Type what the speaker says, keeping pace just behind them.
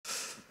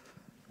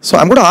So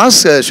I'm going to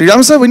ask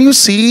Sriram sir, when you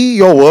see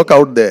your work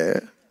out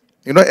there,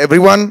 you know,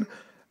 everyone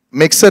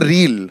makes a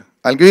reel.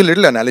 I'll give you a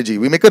little analogy.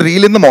 We make a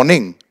reel in the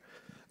morning.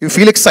 You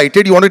feel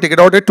excited, you want to take it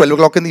out at 12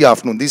 o'clock in the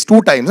afternoon. These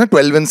two times,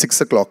 12 and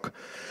 6 o'clock.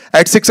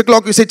 At 6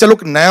 o'clock, you say,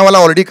 chalo, naya wala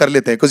already kar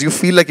lete hain, because you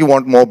feel like you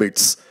want more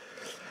bits.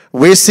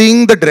 We're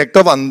seeing the director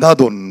of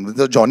Andhadhun,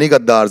 the Johnny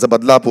Gaddar, the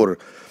Badlapur.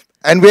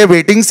 And we're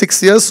waiting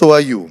 6 years, so are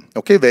you.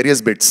 Okay,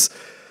 various bits.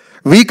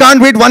 We can't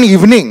wait one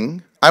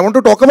evening. I want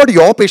to talk about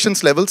your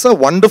patience levels, sir.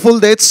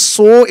 Wonderful there. It's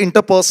so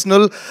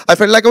interpersonal. I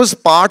felt like I was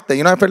part there.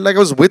 You know, I felt like I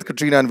was with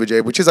Katrina and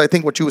Vijay, which is, I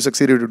think, what you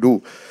succeeded to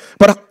do.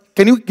 But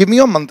can you give me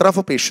your mantra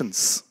for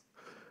patience?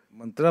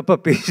 Mantra for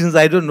patience,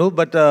 I don't know.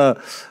 But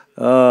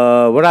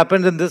what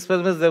happened in this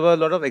film is there were a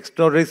lot of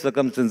extraordinary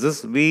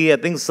circumstances. We, I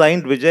think,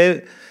 signed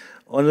Vijay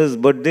on his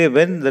birthday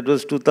when? That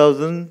was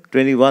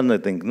 2021, I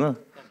think, no?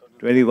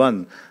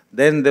 21.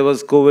 Then there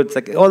was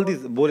COVID, all these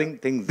boring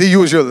things. The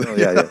usual. Oh,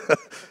 yeah.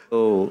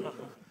 So...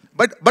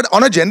 But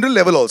on a general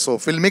level also,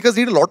 filmmakers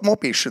need a lot more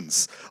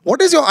patience.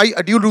 What is your,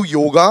 do you do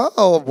yoga?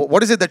 Or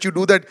what is it that you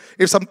do that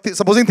if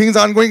supposing things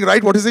aren't going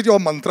right, what is it your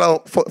mantra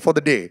for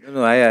the day?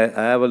 No, I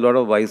have a lot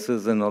of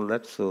vices and all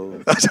that,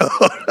 so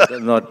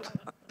not...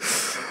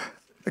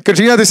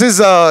 Katrina, this is,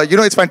 you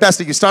know, it's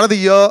fantastic. You started the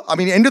year, I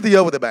mean, end of the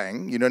year with a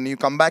bang, you know, and you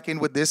come back in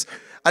with this.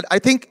 And I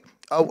think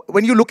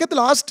when you look at the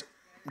last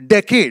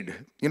decade,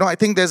 you know, I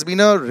think there's been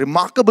a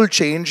remarkable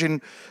change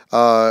in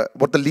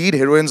what the lead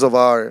heroines of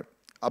our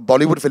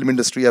Bollywood film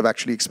industry have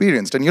actually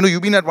experienced. And, you know,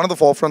 you've been at one of the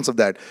forefronts of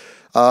that.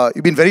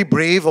 You've been very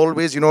brave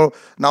always, you know.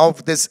 Now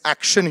this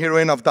action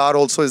heroine Avatar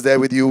also is there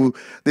with you.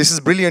 This is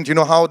brilliant, you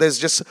know, how there's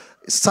just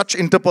such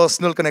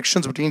interpersonal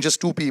connections between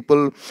just two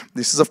people.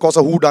 This is, of course,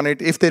 a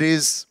whodunit, if there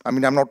is. I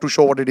mean, I'm not too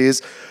sure what it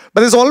is. But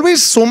there's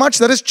always so much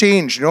that has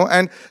changed, you know.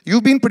 And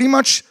you've been pretty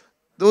much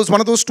one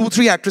of those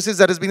 2-3 actresses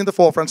that has been in the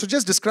forefront. So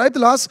just describe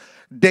the last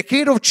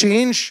decade of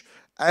change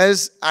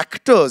as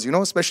actors, you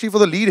know, especially for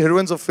the lead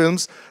heroines of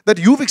films that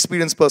you've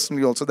experienced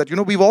personally also, that, you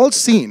know, we've all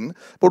seen,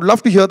 but would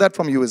love to hear that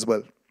from you as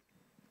well.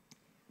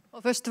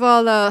 Well, first of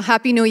all,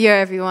 Happy New Year,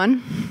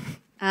 everyone.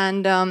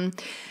 And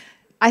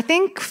I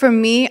think for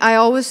me, I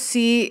always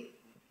see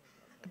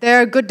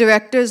there are good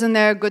directors and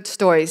there are good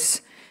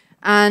stories.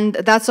 And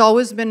that's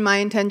always been my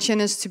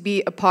intention, is to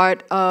be a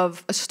part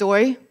of a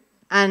story.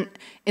 And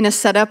in a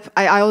setup,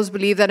 I always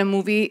believe that a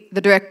movie,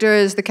 the director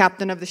is the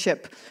captain of the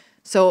ship.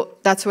 So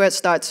that's where it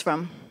starts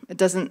from.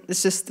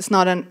 It's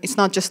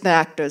not just the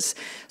actors.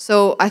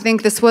 So I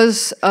think this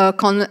was a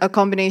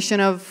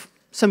combination of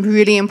some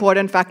really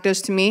important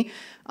factors to me.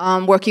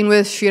 Working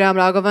with Sriram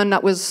Raghavan,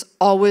 that was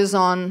always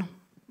on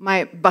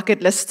my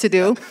bucket list to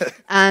do.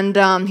 And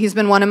he's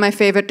been one of my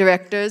favorite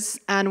directors.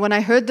 And when I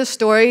heard the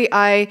story,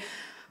 I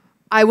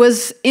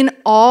was in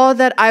awe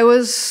that I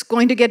was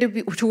going to get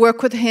to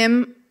work with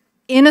him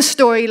in a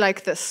story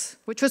like this,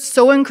 which was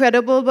so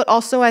incredible, but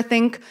also I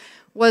think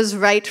was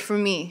right for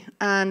me.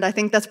 And I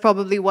think that's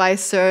probably why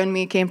Sir and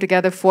me came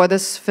together for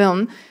this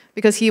film,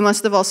 because he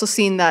must have also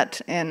seen that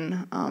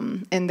in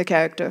the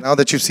character. Now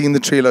that you've seen the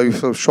trailer,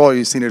 I'm sure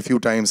you've seen it a few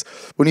times.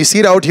 When you see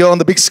it out here on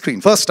the big screen,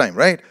 first time,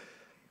 right?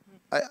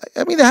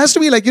 I mean, there has to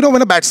be like, you know,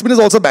 when a batsman is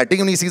also batting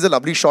and he sees a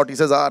lovely shot, he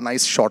says,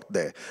 nice shot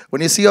there.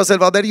 When you see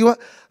yourself out there,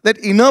 that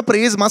inner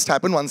praise must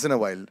happen once in a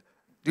while.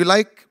 Do you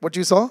like what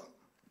you saw?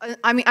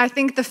 I mean, I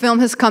think the film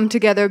has come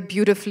together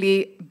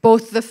beautifully,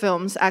 both the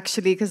films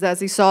actually, because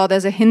as you saw,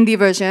 there's a Hindi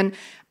version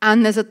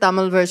and there's a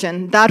Tamil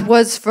version. That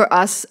was for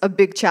us a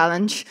big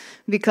challenge,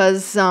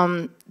 because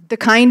the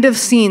kind of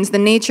scenes, the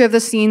nature of the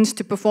scenes,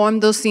 to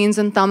perform those scenes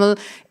in Tamil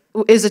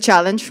is a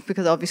challenge,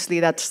 because obviously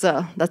that's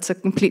a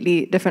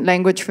completely different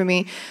language for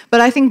me. But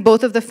I think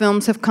both of the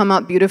films have come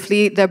out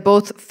beautifully. They're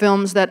both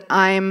films that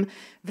I'm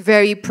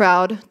very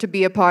proud to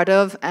be a part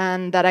of,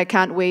 and that I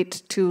can't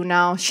wait to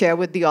now share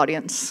with the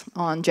audience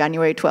on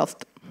January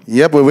 12th.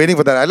 Yep, we're waiting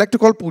for that. I'd like to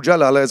call Pooja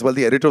Lala as well,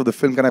 the editor of the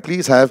film. Can I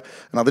please have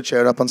another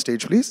chair up on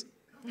stage, please?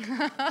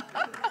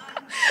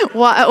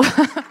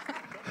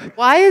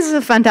 Why is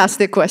a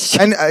fantastic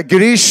question. And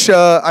Girish,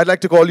 I'd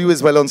like to call you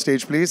as well on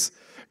stage, please.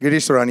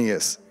 Girish Taurani,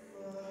 yes.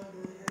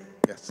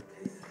 Yes.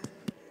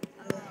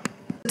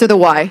 To the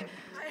why.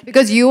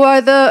 Because you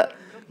are the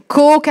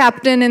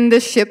co-captain in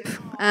this ship,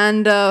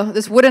 and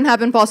this wouldn't have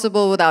been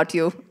possible without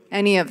you,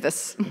 any of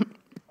this.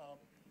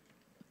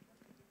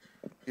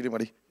 Can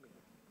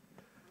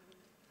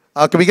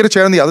we get a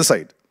chair on the other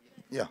side?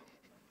 Yeah.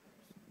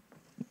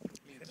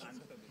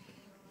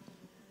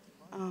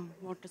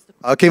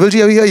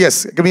 Kevalji, are we here?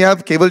 Yes. Can we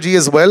have Kevalji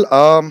as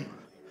well?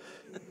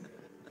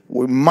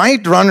 We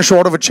might run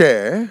short of a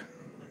chair,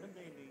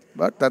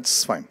 but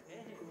that's fine.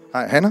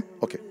 Hannah?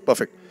 Okay,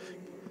 perfect.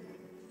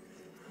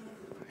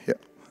 Yeah.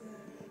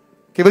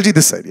 Kevalji,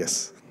 this side,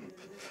 yes.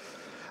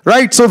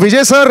 Right, so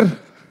Vijay sir.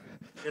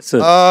 Yes,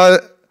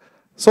 sir.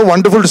 So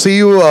wonderful to see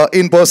you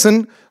in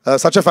person.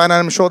 Such a fan, and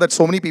I'm sure that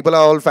so many people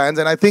are all fans.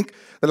 And I think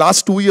the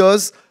last 2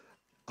 years,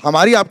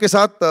 हमारी आपके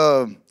साथ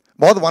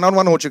बहुत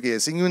one-on-one हो चुकी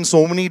है. Seeing you in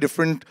so many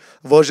different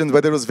versions,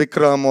 whether it was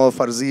Vikram or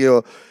Farzi,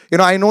 or, you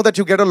know, I know that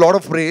you get a lot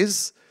of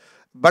praise.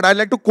 But I'd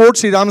like to quote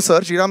Sriram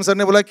sir. Sriram sir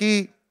ने बोला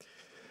कि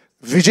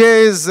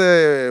Vijay is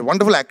a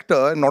wonderful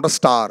actor, not a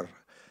star.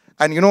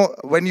 And you know,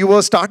 when you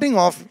were starting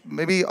off,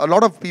 maybe a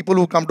lot of people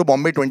who come to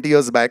Bombay 20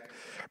 years back,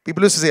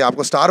 people used to say,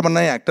 "Aapko star banna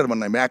hai, actor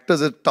banna hai." Actor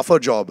is a tougher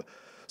job.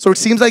 So it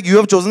seems like you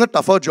have chosen a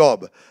tougher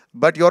job,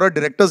 but you're a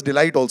director's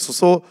delight also.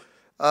 So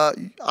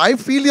I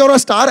feel you're a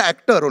star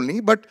actor only,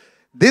 but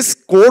this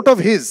quote of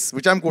his,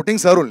 which I'm quoting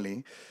sir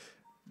only,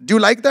 do you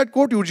like that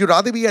quote? Would you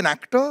rather be an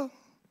actor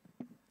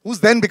who's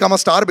then become a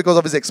star because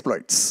of his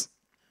exploits?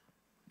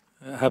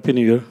 Happy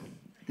New Year.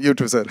 You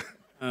too, sir.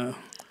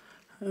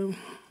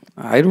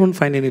 I don't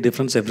find any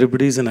difference.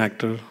 Everybody is an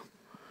actor.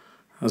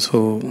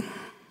 So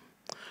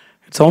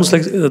it sounds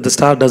like the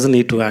star doesn't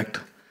need to act.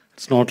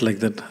 It's not like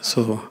that.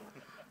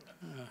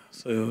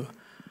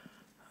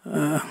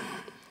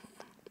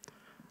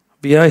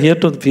 We are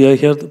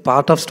here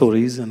part of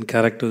stories and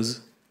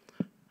characters.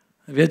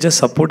 We are just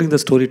supporting the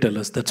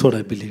storytellers. That's what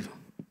I believe.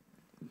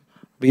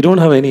 We don't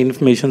have any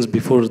information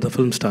before the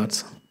film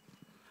starts.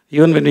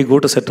 Even when we go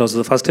to set also,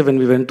 the first day when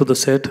we went to the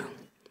set,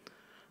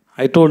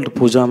 I told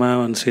Pooja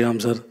ma'am and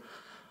Sriram sir,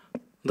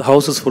 the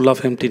house is full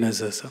of emptiness,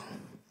 sir.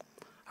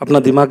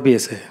 Apna dimag bhi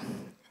aise hai.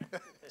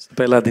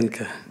 Pehla din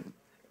ka.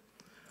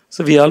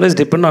 So we always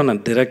depend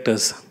on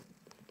directors.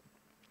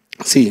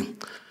 See,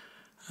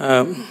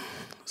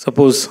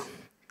 suppose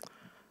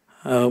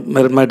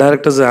my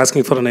director is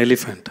asking for an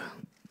elephant.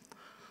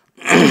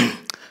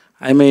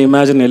 I may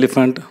imagine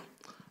elephant,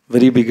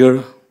 very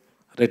bigger,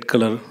 red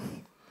color.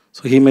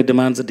 So he may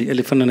demand the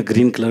elephant in a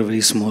green color,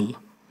 very small.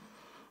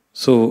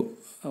 So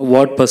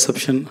what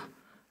perception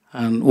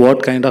and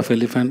what kind of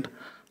elephant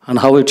and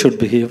how it should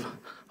behave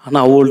and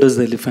how old is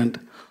the elephant.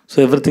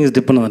 So everything is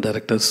dependent on the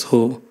directors.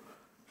 So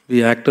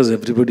we actors,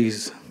 everybody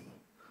is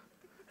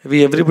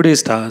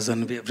stars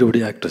and we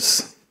everybody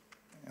actors.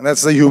 And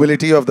that's the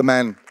humility of the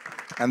man.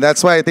 And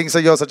that's why I think, sir,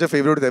 you're such a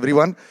favorite with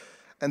everyone.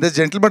 And this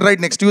gentleman right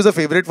next to you is a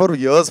favorite for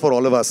years for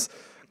all of us.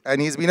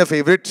 And he's been a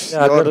favorite.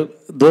 Yeah, अगर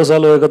 2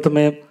 साल होएगा तो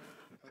मैं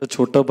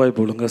छोटा भाई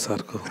बोलूँगा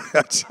sir को.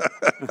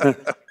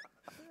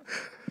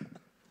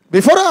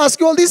 Before I ask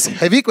you all these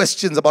heavy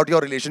questions about your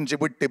relationship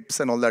with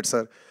tips and all that,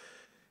 sir,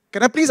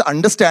 can I please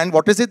understand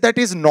what is it that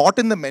is not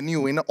in the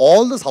menu in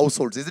all those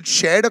households? Is it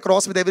shared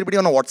across with everybody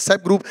on a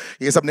WhatsApp group?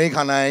 ये सब नहीं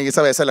खाना है, ये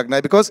सब ऐसा लगना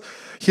है. Because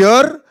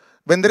here,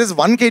 when there is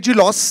 1 kg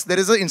loss, there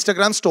is an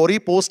Instagram story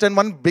post and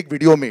one big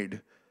video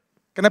made.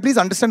 Can I please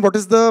understand what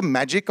is the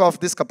magic of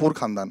this Kapoor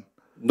Khandan?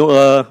 No,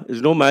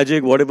 there's no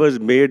magic. Whatever is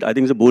made, I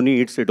think the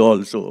Boni eats it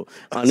all. So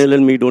Anil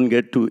and me don't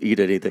get to eat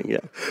anything. Yeah,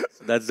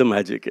 so that's the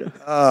magic.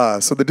 Yeah.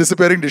 So the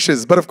disappearing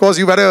dishes. But of course,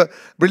 you've had a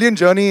brilliant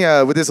journey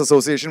with this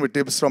association with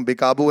tips from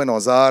Bekabu and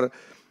Ozar.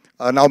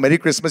 Now, Merry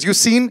Christmas. You've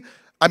seen.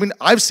 I mean,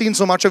 I've seen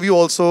so much of you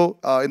also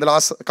in the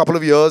last couple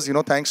of years. You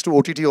know, thanks to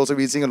OTT also,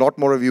 we're seeing a lot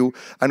more of you.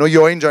 I know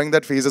you're enjoying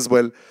that phase as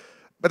well.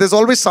 But there's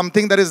always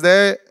something that is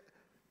there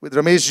with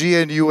Ramesh ji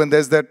and you, and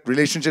there's that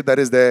relationship that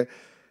is there.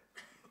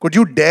 Could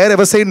you dare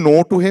ever say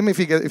no to him if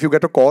you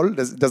get a call?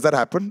 Does that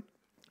happen?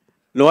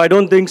 No, I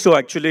don't think so.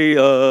 Actually,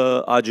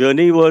 our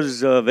journey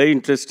was very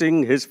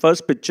interesting. His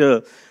first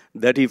picture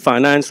that he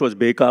financed was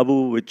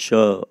Bekabu, which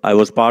I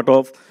was part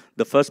of.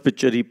 The first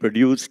picture he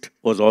produced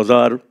was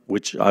Ozar,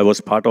 which I was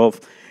part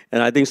of.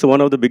 And I think so one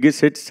of the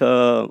biggest hits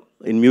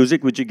in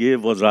music which he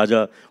gave was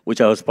Raja,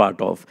 which I was part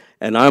of.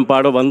 And I'm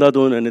part of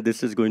Andhadhun, and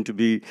this is going to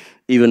be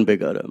even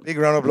bigger. Big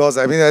round of applause.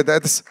 I mean,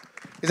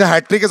 it's a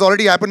hat trick has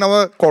already happened. Now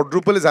a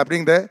quadruple is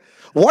happening there.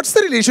 What's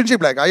the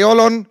relationship like? Are you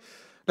all on,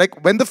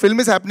 like when the film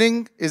is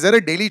happening, is there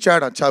a daily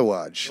chat? Acha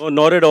hua aaj? No,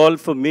 not at all.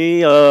 For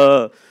me,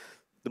 the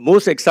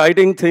most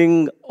exciting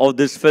thing of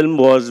this film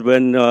was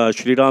when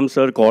Sriram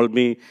sir called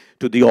me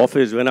to the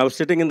office. When I was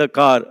sitting in the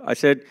car, I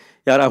said,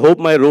 "Yaar, I hope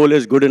my role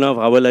is good enough.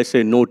 How will I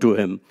say no to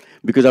him?"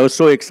 Because I was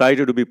so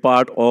excited to be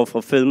part of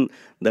a film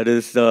that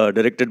is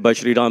directed by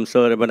Sriram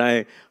sir. And when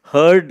I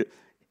heard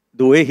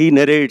the way he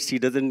narrates, he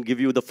doesn't give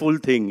you the full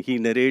thing. He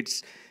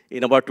narrates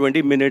in about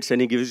 20 minutes and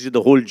he gives you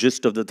the whole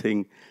gist of the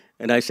thing.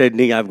 And I said,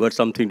 "Nee, I've got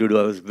something to do."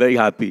 I was very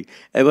happy.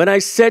 And when I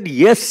said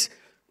yes,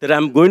 that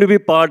I'm going to be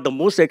part, the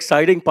most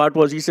exciting part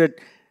was he said,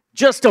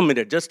 just a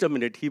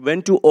minute. He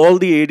went to all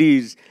the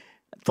ADs.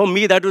 For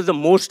me, that was the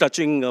most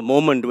touching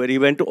moment where he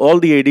went to all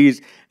the ADs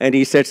and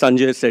he said,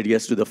 Sanjay said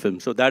yes to the film.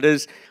 So that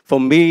is,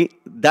 for me,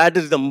 that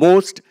is the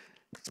most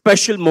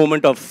special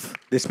moment of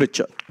this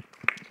picture.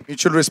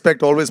 Mutual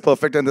respect, always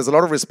perfect. And there's a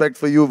lot of respect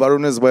for you,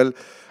 Varun, as well.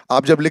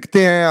 आप जब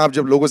लिखते हैं, आप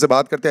जब लोगों से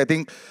बात करते हैं, I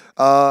think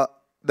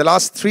the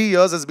last 3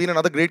 years has been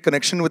another great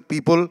connection with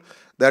people,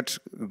 that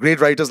great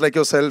writers like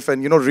yourself,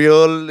 and, you know,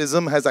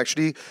 realism has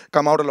actually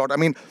come out a lot. I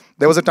mean,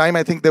 there was a time,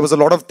 I think there was a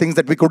lot of things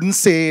that we couldn't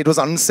say, it was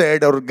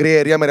unsaid, or grey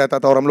area में रहता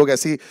था, और हम लोग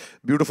ऐसी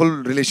beautiful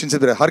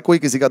relationship रहे, हर कोई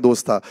किसी का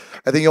दोस्त था.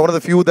 I think you're one of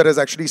the few that has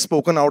actually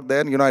spoken out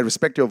there, and, you know, I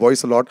respect your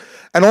voice a lot.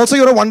 And also,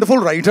 you're a wonderful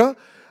writer,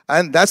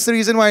 and that's the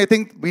reason why I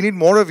think we need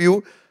more of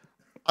you.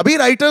 अभी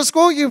writers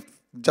को ये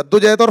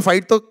जद्दोजहद और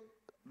fight तो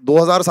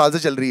 2000 साल से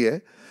चल रही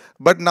है,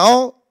 but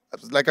now,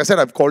 like I said,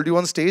 I've called you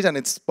on stage and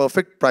it's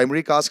perfect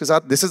primary cast ke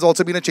saath. This has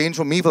also been a change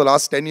for me for the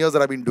last 10 years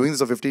that I've been doing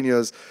this, or 15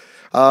 years.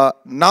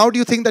 Now, do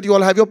you think that you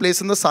all have your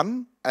place in the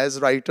sun? as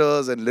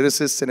writers and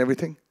lyricists and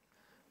everything?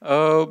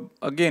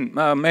 Again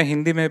मैं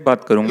हिंदी में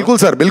बात करूंगा. बिल्कुल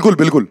sir, बिल्कुल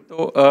बिल्कुल.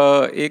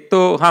 तो एक तो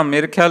हाँ,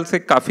 मेरे ख्याल से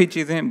काफ़ी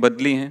चीज़ें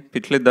बदली हैं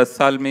पिछले 10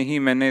 साल में ही.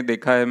 मैंने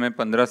देखा है, मैं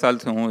 15 साल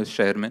से हूँ इस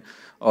शहर में,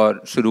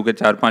 और शुरू के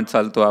 4-5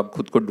 साल तो आप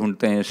खुद को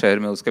ढूंढते हैं शहर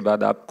में, उसके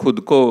बाद आप खुद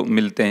को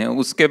मिलते हैं,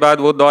 उसके बाद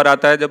वो दौर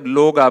आता है जब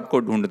लोग आपको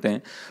ढूंढते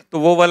हैं. तो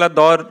वो वाला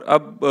दौर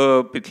अब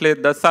पिछले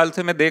 10 साल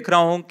से मैं देख रहा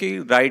हूँ कि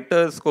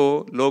राइटर्स को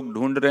लोग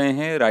ढूंढ रहे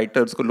हैं,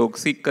 राइटर्स को लोग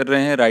सीख कर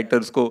रहे हैं,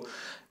 राइटर्स को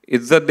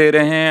इज्जत दे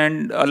रहे हैं.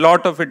 And a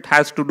lot of it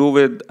has to do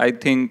with, I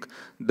think,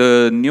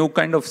 the new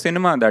kind of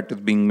cinema that is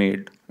being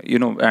made, you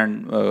know,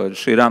 and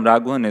Sriram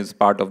Raghavan is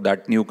part of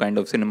that new kind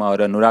of cinema, or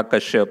Anurag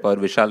Kashyap और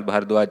Vishal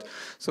Bhardwaj.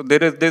 So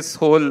there is this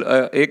whole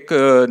एक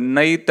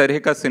नई तरह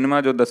का cinema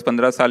जो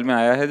 10-15 साल में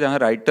आया है, जहाँ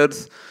राइटर्स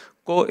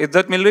को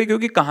इज्जत मिल रही है,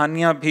 क्योंकि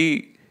कहानियाँ भी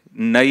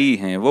नई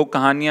हैं. वो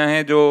कहानियाँ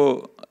हैं जो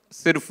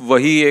सिर्फ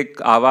वही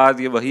एक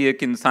आवाज़ या वही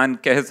एक इंसान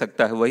कह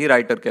सकता है, वही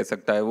राइटर कह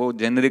सकता है, वो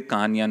जेनरिक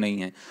कहानियाँ नहीं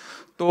हैं.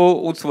 तो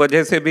उस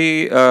वजह से भी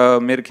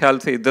मेरे ख्याल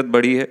से इज्जत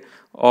बढ़ी है.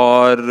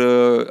 और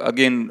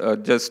again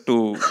just to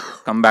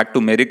come back to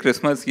मेरी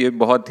क्रिसमस, ये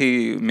बहुत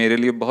ही मेरे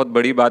लिए बहुत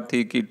बड़ी बात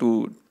थी कि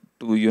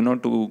to you know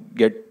to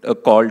get a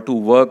call to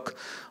work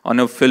on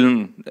a film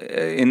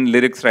in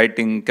lyrics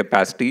writing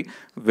capacity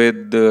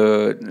with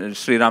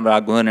Sriram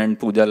Raghavan and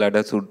Pooja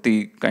Ladha Surti,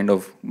 kind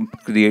of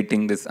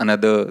creating this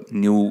another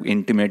new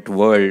intimate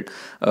world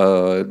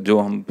जो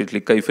हम पिछली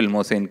कई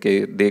फिल्मों से इनके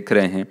देख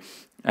रहे हैं.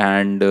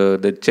 And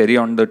the cherry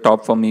on the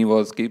top for me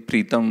was कि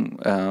प्रीतम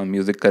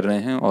म्यूज़िक कर रहे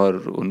हैं और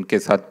उनके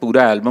साथ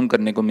पूरा एल्बम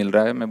करने को मिल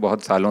रहा है. मैं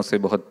बहुत सालों से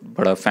बहुत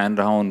बड़ा फ़ैन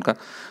रहा हूँ उनका.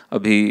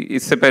 अभी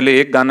इससे पहले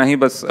एक गाना ही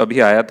बस अभी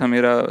आया था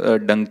मेरा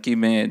डंकी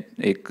में,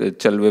 एक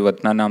चल वे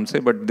वतना नाम से,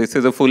 but this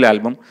is a full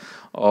album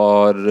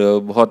और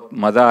बहुत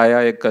मज़ा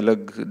आया. एक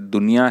अलग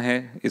दुनिया है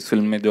इस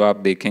फिल्म में जो आप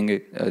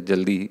देखेंगे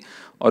जल्दी ही,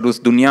 और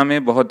उस दुनिया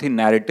में बहुत ही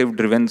नैरेटिव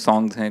ड्रिवन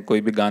सॉन्ग्स हैं.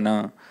 कोई भी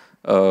गाना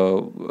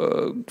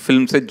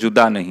फिल्म से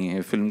जुदा नहीं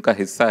है, फिल्म का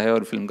हिस्सा है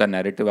और फिल्म का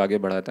नैरेटिव आगे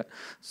बढ़ाता है.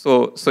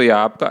 सो या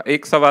आपका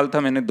एक सवाल था,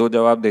 मैंने 2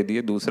 जवाब दे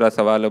दिए. दूसरा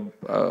सवाल अब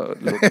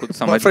लोग खुद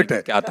समझ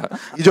लें क्या था.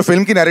 ये जो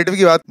फिल्म की नैरेटिव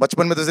की बात,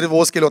 बचपन में तो सिर्फ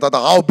वो स्किल होता था,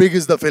 how big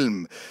is the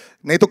film,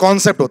 नहीं तो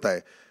कॉन्सेप्ट होता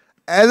है.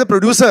 एज अ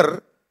प्रोड्यूसर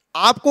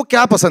आपको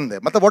क्या पसंद है,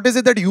 मतलब what is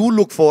it that you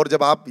look for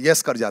जब आप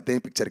यस कर जाते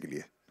हैं पिक्चर के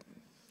लिए?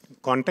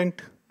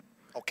 Content,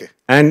 okay,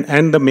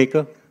 and the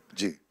maker.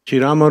 जी,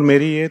 श्रीराम और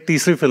मेरी ये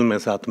तीसरी फिल्म है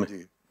साथ में.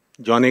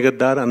 जॉनी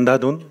गद्दार,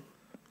 अंधाधुन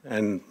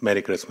and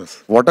merry Christmas.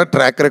 What a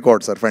track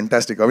record sir,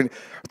 fantastic. I mean,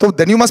 तो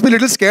then you must be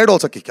little scared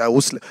also कि क्या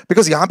उस,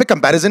 बिकॉज़ यहाँ पे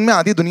कंपैरिजन में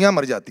आधी दुनिया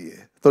मर जाती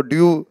है. तो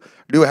do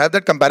you have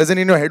that comparison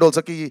in your head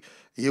also कि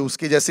ये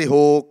उसके जैसे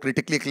हो,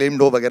 क्रिटिकली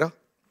अक्लेम्ड हो वगैरह?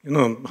 यू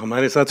नो,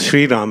 हमारे साथ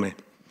श्री राम है,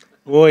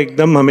 वो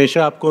एकदम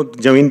हमेशा आपको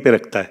जमीन पे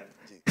रखता है.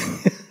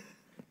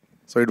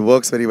 So it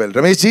works very well.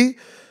 Ramesh ji,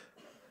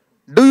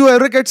 do you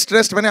ever get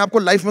stressed? मैंने आपको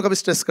लाइफ में कभी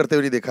स्ट्रेस करते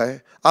हुए नहीं देखा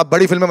है. आप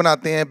बड़ी फिल्में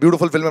बनाते हैं,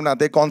 ब्यूटीफुल फिल्में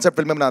बनाते हैं, कॉन्सेप्ट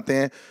फिल्में बनाते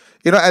हैं.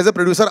 You know, as a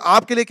producer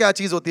आपके लिए क्या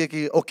चीज़ होती है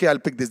कि okay I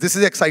will pick this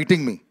is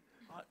exciting me?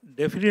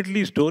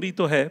 Definitely story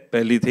तो है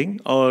पहली थिंग,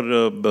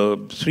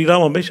 और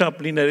श्रीराम हमेशा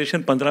अपनी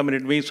नरेशन 15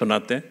 मिनट में ही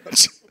सुनाते हैं.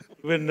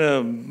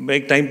 इवन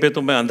एक टाइम पे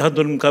तो मैं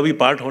अंधाधुन का भी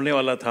पार्ट होने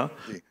वाला था,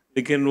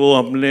 लेकिन वो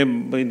हमने,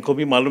 इनको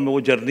भी मालूम है,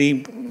 वो जर्नी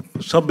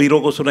सब हीरो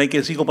को सुनाई,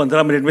 किसी को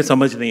 15 मिनट में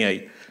समझ नहीं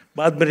आई.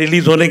 बाद में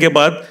रिलीज होने के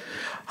बाद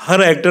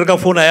हर एक्टर का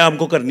फोन आया,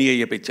 हमको करनी है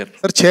ये पिक्चर.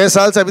 सर 6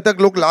 साल से अभी तक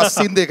लोग लास्ट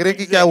सीन देख रहे हैं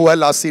कि क्या हुआ है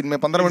लास्ट सीन में,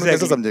 15 मिनट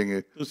कैसे समझेंगे?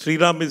 तो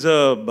Shriram is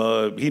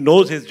he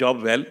knows his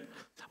job well.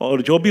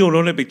 और जो भी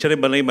उन्होंने पिक्चरें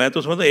बनाई, मैं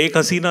तो समझता एक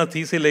हसीना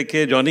थी से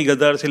लेके जॉनी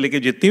गद्दार से लेके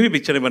जितनी भी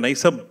पिक्चरें बनाई,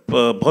 सब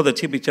बहुत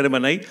अच्छी पिक्चरें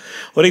बनाई.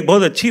 और एक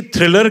बहुत अच्छी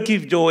थ्रिलर की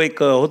जो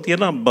एक होती है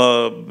ना,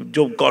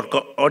 जो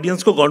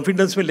ऑडियंस को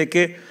कॉन्फिडेंस में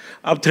लेके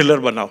आप थ्रिलर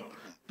बनाओ,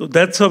 तो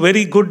that's a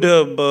very good,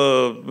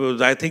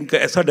 I think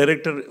ऐसा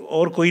डायरेक्टर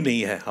और कोई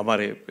नहीं है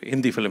हमारे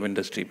हिंदी फिल्म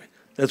इंडस्ट्री में.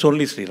 That's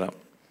only Shriram.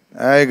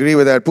 I agree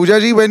with that. Pooja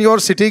ji, when you're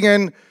sitting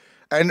and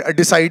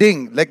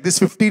deciding like this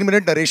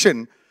 15-minute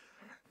narration,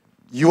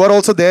 you are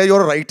also there,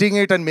 you're writing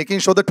it and making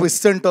sure the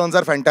twists and turns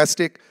are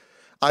fantastic.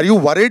 Are you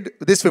worried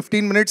this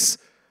 15 minutes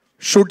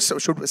should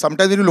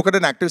sometimes when you look at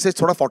an actor says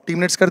thoda 40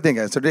 minutes kar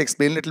denga, so to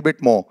explain a little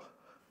bit more?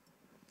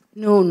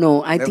 No,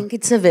 I think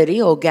it's a very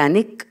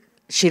organic.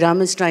 Sriram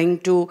is trying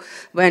to,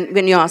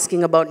 when you're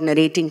asking about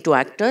narrating to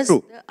actors,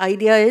 True. the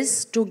idea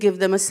is to give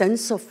them a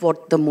sense of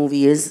what the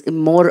movie is,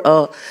 more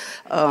a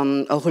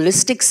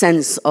holistic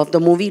sense of the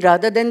movie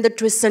rather than the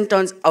twists and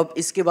turns. अब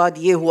इसके बाद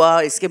ये हुआ,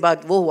 इसके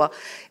बाद वो हुआ,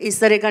 इस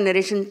तरह का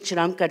narration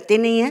Sriram करते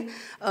नहीं हैं.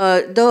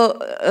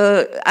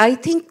 I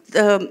think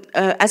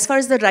as far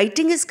as the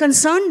writing is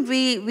concerned,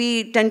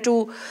 we tend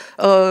to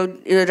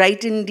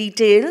write in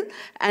detail,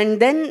 and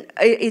then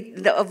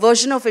a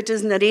version of it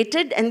is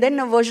narrated, and then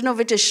a version of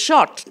it is shot.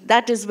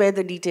 That is where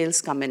the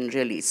details come in,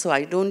 really. So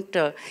I don't.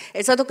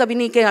 ऐसा तो कभी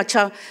नहीं कि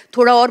अच्छा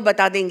थोड़ा और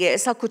बता देंगे,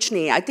 ऐसा कुछ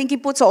नहीं. I think he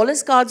puts all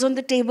his cards on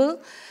the table.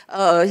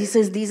 He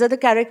says these are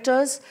the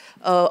characters.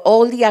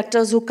 All the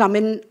actors who come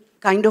in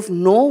kind of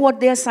know what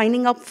they are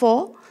signing up for.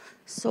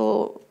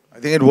 So I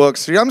think it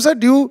works. Sriram sir,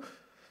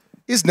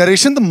 is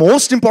narration the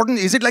most important?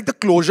 Is it like the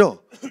closure?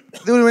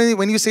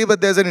 when you say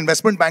that there's an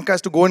investment banker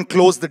has to go and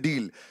close the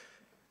deal,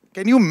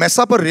 can you mess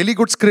up a really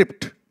good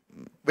script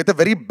with a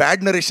very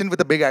bad narration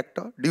with a big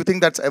actor? Do you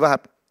think that's ever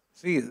happened?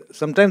 See,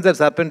 sometimes that's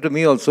happened to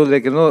me also,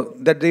 like,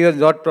 that they are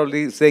not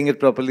probably saying it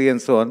properly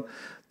and so on.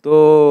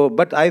 So,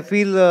 but I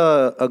feel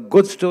a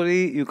good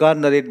story, you can't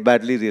narrate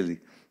badly really.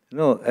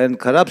 And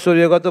खराब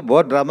story होगा तो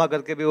बहुत drama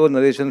करके भी वो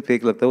narration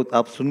fake लगता है, वो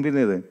आप सुन भी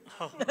नहीं रहे.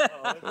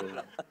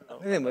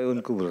 नहीं, मैं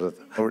उनको बोल रहा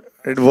था.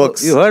 It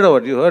works. You heard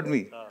what? You heard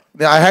me.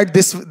 I had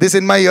this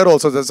in my ear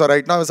also. So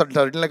right now it's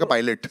starting like a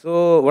pilot.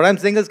 So what I'm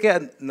saying is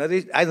that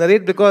I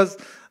narrate because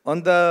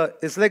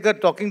it's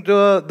like talking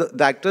to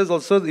the actors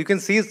also. You can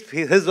see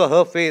his or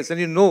her face and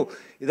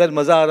either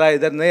maza aa raha hai,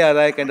 either nahi aa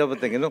raha hai, kind of a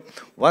thing,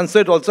 Once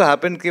it also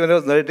happened when I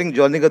was narrating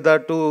Johnny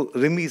Gaddar to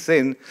Rimi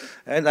Sen,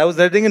 and I was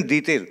narrating in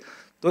detail.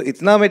 तो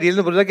इतना मैं deal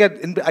में बोल रहा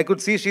कि I could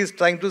see she is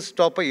trying to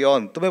stop a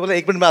yawn. तो मैं बोला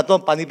 1 मिनट में आता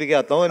हूँ, पानी पी के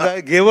आता हूँ. And I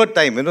gave her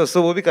time,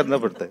 so वो भी करना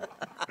पड़ता है.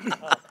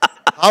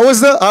 How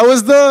was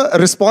the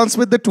response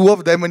with the two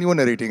of them when you were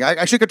narrating?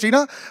 Actually,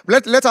 Katrina,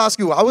 let's ask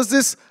you, how was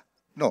this?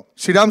 No,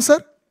 Sriram sir?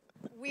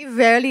 We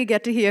rarely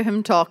get to hear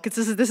him talk. This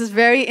is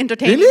very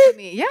entertaining Really? to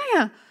me.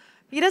 Yeah.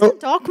 He doesn't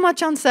talk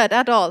much on set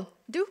at all.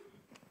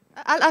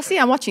 I'll see,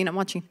 I'm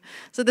watching.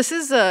 So this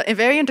is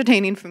very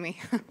entertaining for me.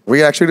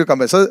 We actually do come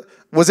back. So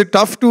was it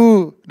tough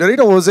to narrate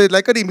or was it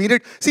like an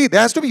immediate? See, there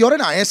has to be, you're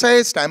an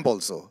ISI stamp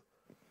also.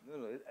 No,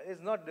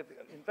 it's not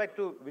difficult. In fact,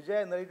 to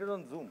Vijay, I narrated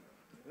on Zoom.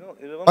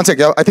 One sec,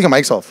 I think your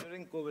mic's off.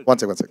 One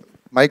sec.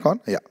 Mic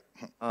on? Yeah.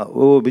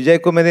 वो विजय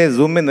को मैंने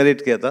Zoom में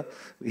narrate किया था.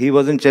 He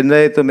was in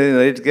Chennai, तो मैंने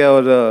narrate किया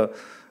और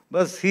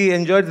बस he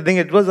enjoyed the thing.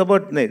 It was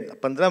about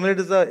 15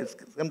 minutes.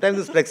 Sometimes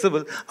it's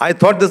flexible. I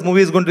thought this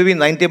movie is going to be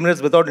 90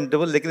 minutes without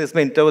interval, लेकिन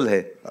इसमें interval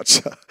है.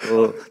 अच्छा.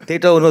 So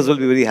theatre owners will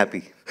be very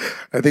happy.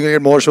 I think we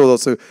get more shows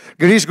also.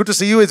 Girish, good to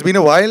see you. It's been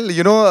a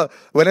while.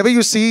 Whenever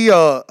you see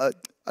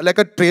like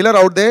a trailer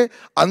out there,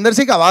 अंदर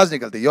से एक आवाज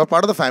निकलती है. You're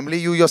part of the family.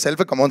 You yourself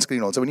have come on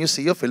screen also. When you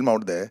see a film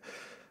out there,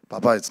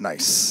 Papa, it's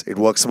nice. It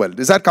works well.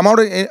 Does that come out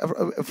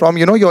from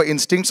your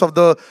instincts of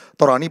the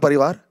Taurani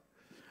Parivar?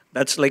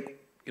 That's like,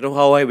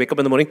 how I wake up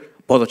in the morning?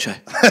 Bahut acha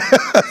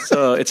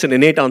hai. It's an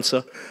innate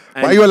answer.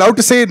 And why are you allowed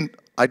to say,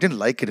 I didn't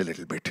like it a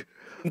little bit?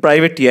 In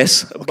private,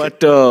 yes. Okay.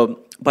 But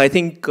I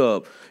think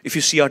if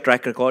you see our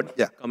track record,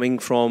 coming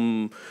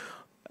from,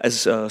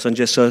 as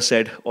Sanjay sir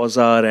said,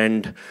 Ozar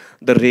and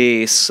The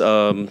Race,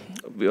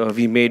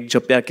 we made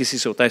Jab Pyar Kisi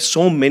Se Hota Hai,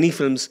 so many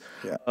films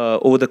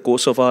over the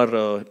course of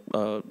our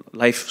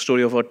life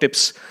story of our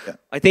tips.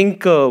 I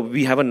think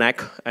we have a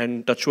knack,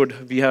 and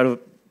touchwood, we have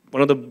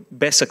one of the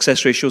best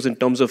success ratios in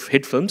terms of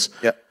hit films.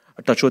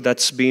 Touchwood,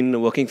 that's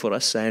been working for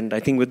us, and I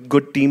think with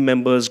good team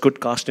members,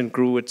 good cast and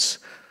crew, it's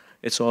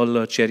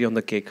all cherry on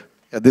the cake.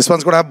 Yeah, this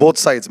one's going to have both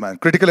sides, man.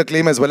 Critical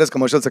acclaim as well as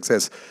commercial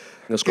success.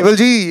 केवल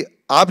जी,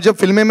 आप जब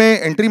फिल्में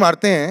में entry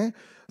मारते हैं,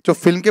 तो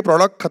film के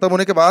product खत्म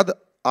होने के बाद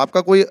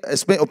आपका कोई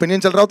इसमें ओपिनियन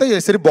चल रहा होता है या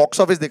सिर्फ बॉक्स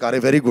ऑफिस दिखा रहे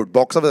हैं? वेरी गुड,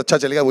 बॉक्स ऑफिस अच्छा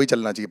चलेगा, वही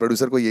चलना चाहिए,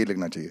 प्रोड्यूसर को यही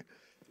लिखना चाहिए.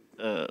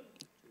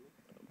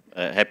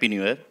 Happy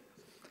new year.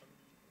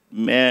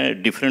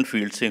 मैं डिफरेंट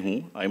फील्ड से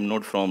हूँ. I am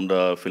not from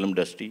the film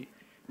industry.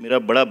 मेरा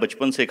बड़ा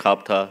बचपन से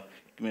ख्वाब था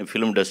कि मैं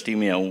फिल्म इंडस्ट्री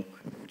में आऊँ,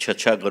 कुछ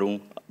अच्छा करूँ.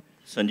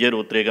 संजय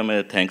रोत्रे का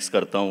मैं थैंक्स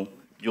करता हूँ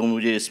जो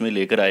मुझे इसमें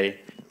लेकर आए,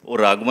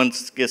 और राघवन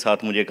के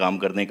साथ मुझे काम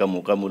करने का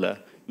मौका मिला.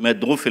 मैं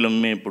 2 फिल्म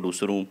में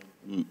प्रोड्यूसर हूँ,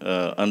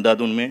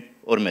 अंधाधुन में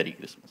और मैरी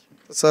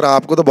क्रिसमस. सर,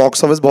 आपको तो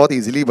बॉक्स ऑफिस बहुत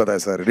इजीली पता है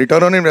sir.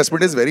 Return on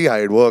investment is very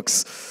high. It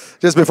works.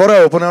 Just before I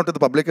open out to the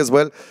public as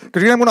well,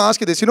 Katrina, I'm going to ask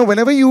you this.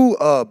 Whenever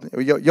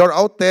you're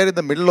out there in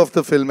the middle of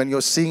the film and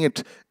you're seeing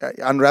it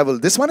unravel,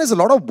 this one is a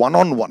lot of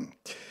one-on-one.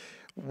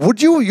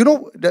 Would you,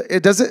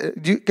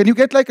 can you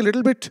get like a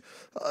little bit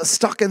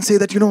stuck and say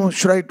that,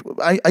 should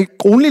I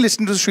only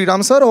listen to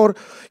Sriram sir, or,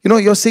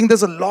 you're saying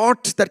there's a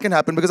lot that can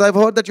happen, because I've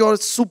heard that you're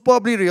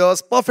superbly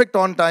rehearsed, perfect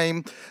on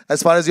time,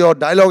 as far as your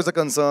dialogues are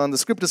concerned, the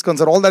script is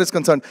concerned, all that is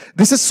concerned.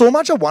 This is so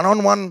much a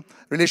one-on-one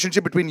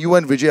relationship between you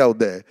and Vijay out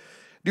there.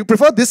 Do you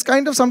prefer this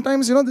kind of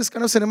sometimes, this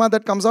kind of cinema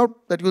that comes out,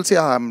 that you'll say,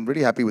 I'm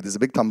really happy with this, a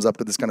big thumbs up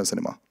to this kind of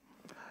cinema,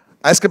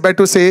 as compared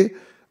to, say,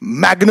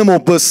 magnum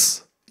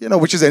opus,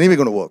 which is anyway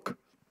going to work?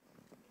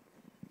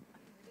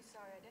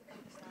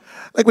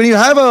 Like when you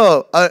have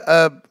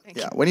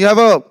when you have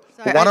a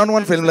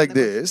one-on-one film like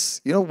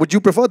this, would you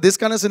prefer this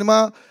kind of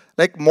cinema,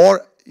 like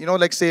more,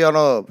 like say on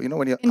a,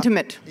 when you're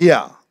intimate?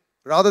 Yeah,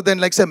 rather than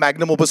like say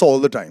magnum opus all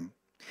the time,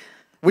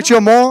 which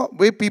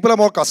people are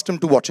more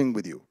accustomed to watching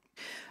with you.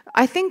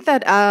 I think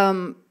that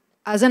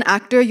as an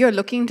actor, you're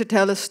looking to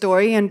tell a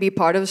story and be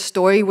part of a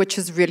story which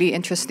is really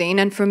interesting.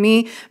 And for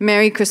me,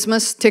 Merry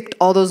Christmas ticked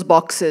all those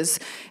boxes.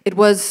 It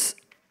was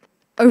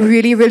a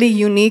really, really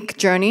unique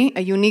journey,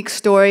 a unique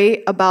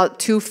story about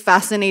 2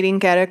 fascinating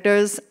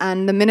characters.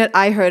 And the minute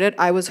I heard it,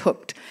 I was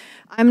hooked.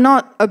 I'm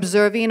not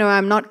observing or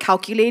I'm not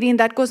calculating.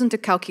 That goes into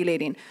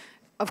calculating.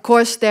 Of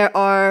course, there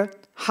are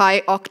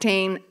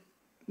high-octane,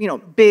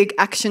 big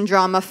action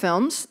drama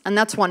films, and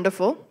that's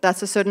wonderful.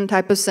 That's a certain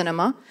type of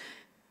cinema.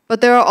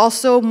 But there are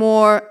also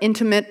more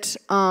intimate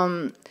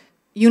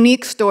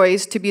unique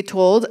stories to be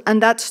told,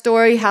 and that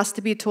story has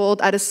to be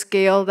told at a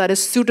scale that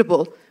is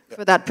suitable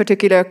for that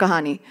particular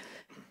kahani.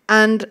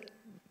 And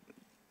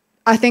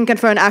I think, and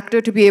for an actor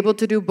to be able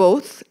to do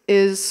both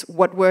is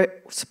what we're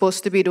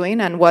supposed to be doing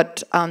and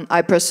what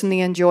I personally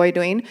enjoy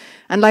doing.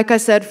 And like I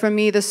said, for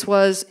me, this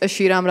was a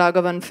Sriram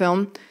Raghavan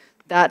film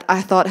that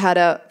I thought had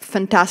a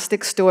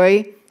fantastic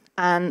story,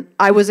 and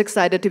I was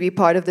excited to be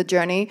part of the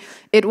journey.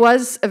 It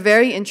was a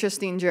very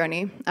interesting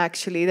journey,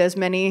 actually. There's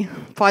many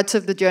parts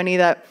of the journey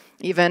that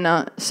even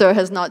Sir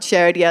has not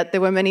shared yet.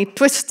 There were many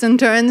twists and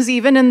turns,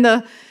 even in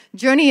the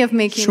journey of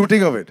making...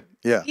 Shooting of it.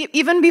 Yeah.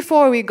 Even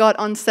before we got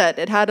on set,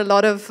 it had a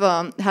lot of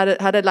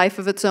had a life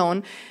of its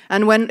own.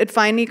 And when it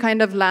finally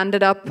kind of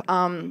landed up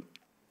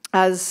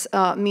as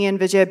me and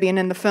Vijay being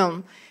in the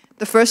film,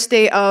 the first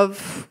day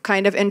of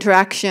kind of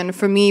interaction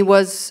for me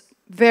was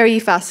very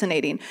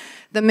fascinating.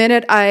 The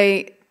minute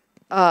I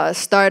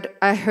heard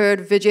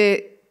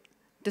Vijay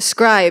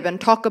describe and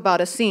talk about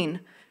a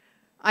scene,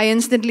 I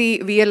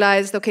instantly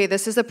realized, okay,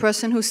 this is a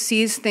person who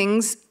sees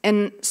things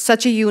in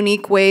such a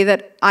unique way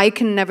that I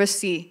can never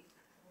see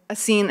a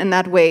scene in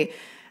that way.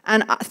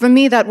 And for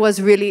me, that was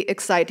really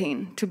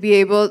exciting, to be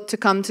able to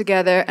come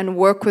together and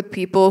work with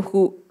people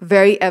who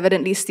very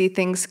evidently see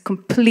things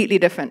completely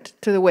different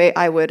to the way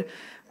I would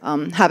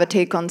have a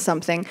take on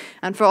something.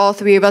 And for all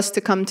three of us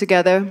to come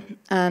together,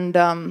 and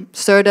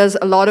Sir does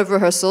a lot of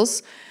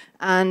rehearsals,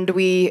 and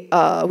we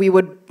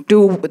would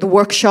do the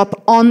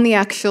workshop on the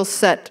actual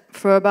set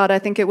for about, I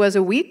think it was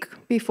a week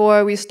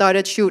before we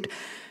started shoot.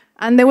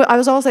 And I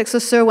was always like, so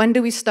Sir, when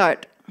do we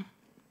start?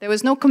 There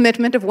was no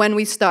commitment of when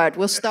we start.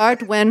 We'll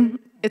start when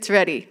it's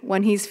ready,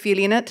 when he's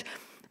feeling it.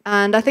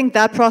 And I think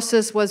that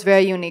process was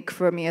very unique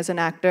for me as an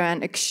actor,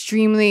 and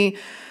extremely,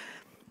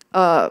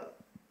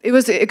 it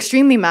was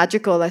extremely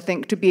magical, I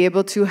think, to be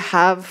able to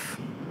have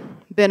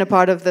been a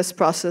part of this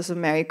process of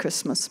Merry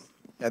Christmas.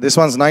 Yeah, this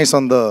one's nice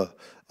on the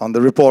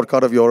report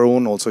card of your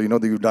own also, you know,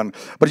 that you've done.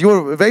 But you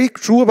were very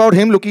true about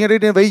him looking at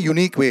it in a very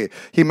unique way.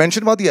 He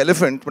mentioned about the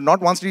elephant, but not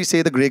once did he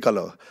say the grey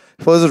color.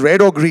 If it was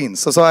red or green.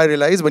 So I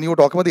realized when you were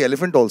talking about the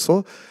elephant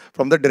also,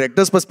 from the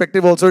director's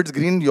perspective also, it's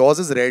green, yours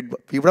is red.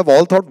 We would have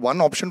all thought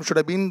one option should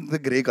have been the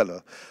grey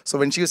color. So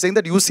when she was saying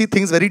that you see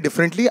things very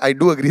differently, I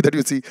do agree that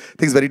you see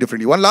things very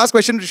differently. One last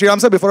question,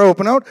 Sriram sir, before I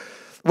open out.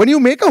 When you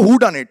make a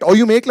whodunit, or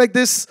you make like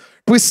this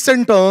twists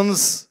and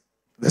turns,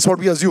 that's what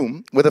we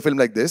assume with a film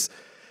like this,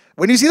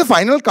 when you see the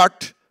final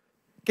cut,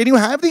 can you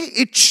have the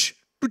itch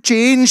to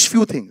change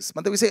few things?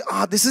 We say,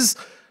 this is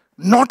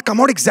not come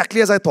out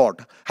exactly as I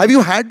thought. Have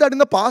you had that in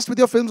the past with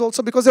your films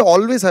also? Because they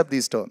always have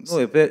these turns. No,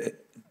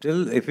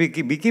 if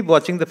we keep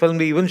watching the film,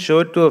 we even show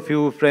it to a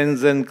few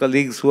friends and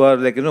colleagues who are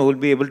like, who will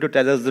be able to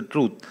tell us the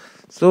truth.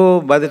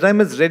 So by the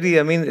time it's ready,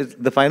 I mean,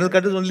 the final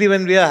cut is only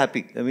when we are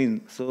happy. I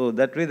mean, so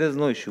that way there's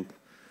no issue.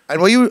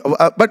 And were you,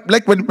 but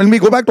like when we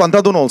go back to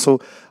Andhadhun also,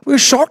 we're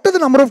shocked at the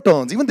number of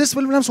turns. Even this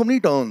film will have so many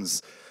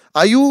turns.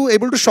 Are you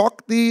able to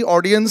shock the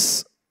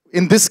audience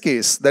in this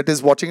case that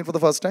is watching it for the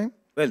first time?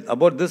 Well,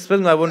 about this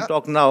film, I won't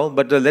talk now,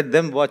 but let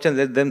them watch and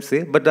let them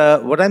say.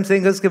 But what I'm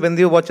saying is that when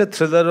you watch a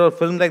thriller or a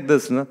film like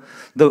this,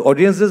 the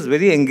audience is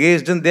very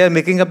engaged and they are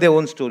making up their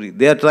own story.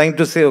 They are trying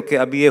to say, okay,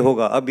 ab ye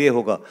hoga, ab ye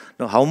hoga.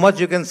 Now, how much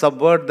you can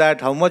subvert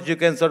that, how much you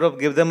can sort of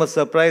give them a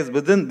surprise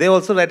within, they're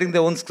also writing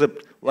their own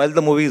script while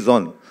the movie is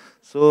on.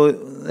 So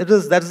that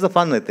is the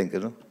fun, I think, I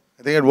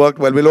think it worked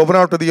well. We'll open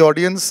out to the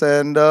audience,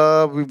 and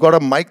we've got a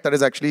mic that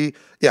is actually,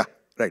 yeah,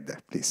 right there,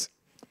 please.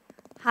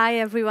 Hi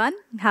everyone,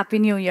 Happy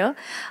New Year.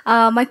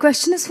 My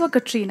question is for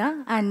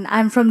Katrina, and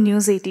I'm from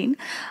News 18.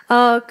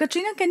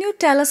 Katrina, can you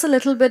tell us a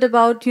little bit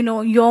about,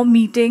 your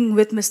meeting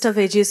with Mr.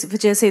 Vijay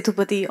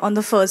Sethupathi on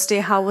the first day?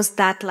 How was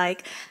that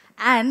like?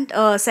 And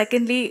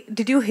secondly,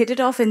 did you hit it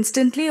off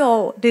instantly,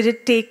 or did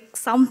it take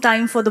some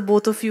time for the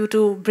both of you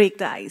to break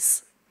the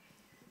ice?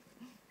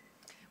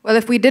 Well,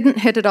 if we didn't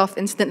hit it off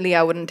instantly,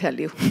 I wouldn't tell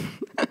you.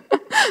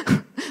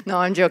 No,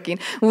 I'm joking.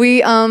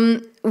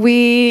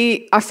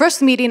 Our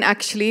first meeting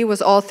actually was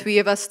all three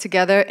of us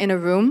together in a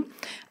room,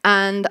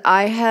 and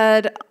I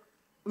had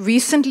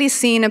recently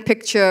seen a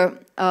picture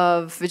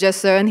of Vijay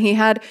sir, and he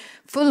had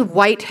full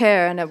white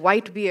hair and a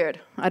white beard.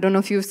 I don't know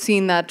if you've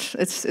seen that.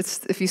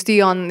 It's if you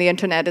see on the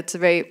internet, it's a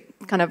very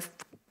kind of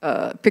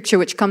picture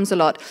which comes a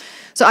lot.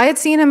 So I had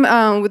seen him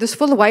with this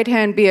full white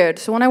hair and beard.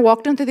 So when I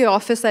walked into the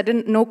office, I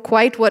didn't know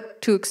quite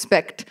what to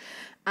expect.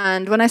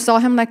 And when I saw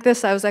him like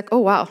this, I was like, oh,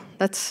 wow,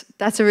 that's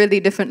a really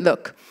different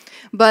look.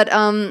 But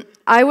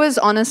I was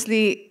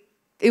honestly,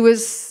 it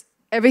was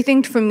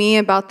everything for me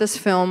about this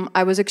film.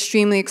 I was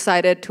extremely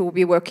excited to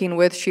be working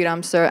with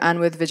Sriram sir and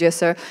with Vijay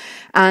sir.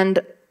 And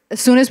as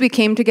soon as we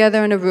came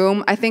together in a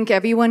room, I think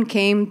everyone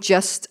came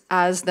just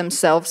as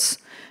themselves.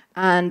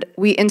 And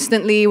we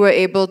instantly were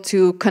able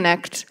to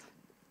connect.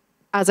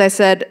 As I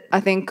said, I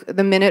think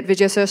the minute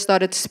Vijay sir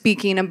started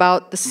speaking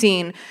about the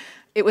scene,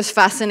 it was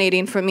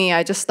fascinating for me.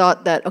 I just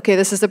thought that, okay,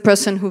 this is a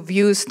person who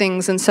views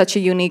things in such a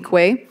unique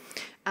way.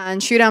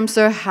 And Sriram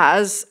sir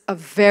has a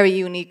very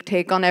unique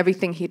take on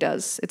everything he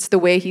does. It's the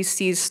way he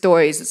sees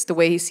stories. It's the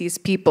way he sees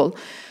people.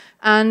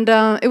 And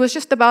it was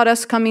just about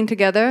us coming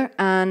together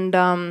and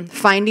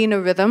finding a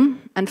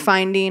rhythm and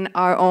finding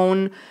our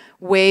own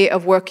way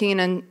of working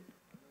and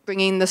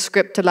bringing the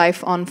script to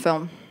life on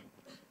film.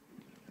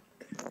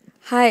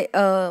 Hi,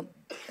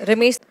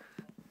 Ramesh.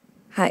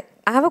 Hi,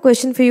 I have a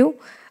question for you.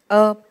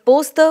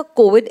 Post the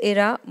COVID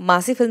era,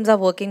 massive films are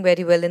working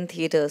very well in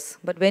theaters.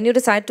 But when you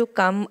decide to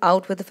come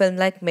out with a film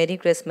like Merry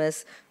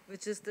Christmas,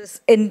 which is this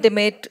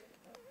intimate,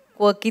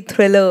 quirky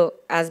thriller,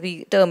 as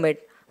we term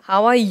it,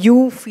 how are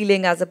you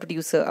feeling as a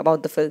producer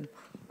about the film?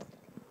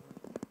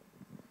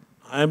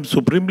 I am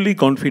supremely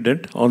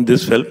confident on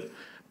this film.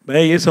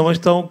 मैं ये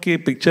समझता हूँ कि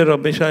picture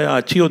हमेशा या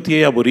अच्छी होती है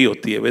या बुरी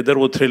होती है, वेदर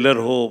वो थ्रिलर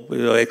हो,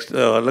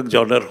 अलग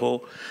जॉनर हो,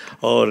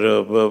 और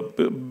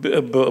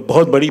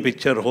बहुत बड़ी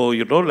पिक्चर हो,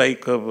 यू नो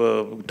लाइक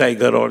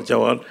टाइगर और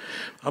जवान.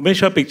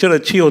 हमेशा पिक्चर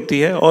अच्छी होती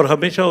है और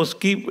हमेशा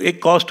उसकी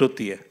एक कॉस्ट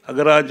होती है.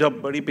 अगर आज आप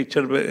बड़ी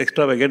पिक्चर,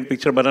 एक्स्ट्रा वैगेंट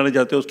पिक्चर बनाने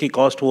जाते हो, उसकी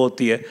कॉस्ट वो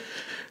होती है.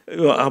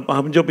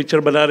 हम जो पिक्चर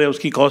बना रहे हैं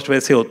उसकी कॉस्ट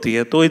वैसे होती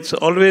है. तो it's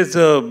always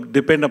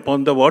depend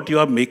upon the what you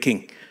are making.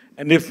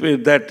 And if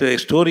that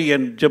story,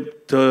 and जब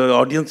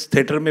ऑडियंस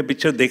थिएटर में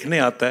पिक्चर देखने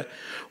आता है,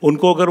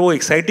 उनको अगर वो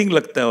एक्साइटिंग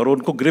लगता है और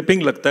उनको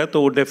ग्रिपिंग लगता है,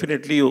 तो वो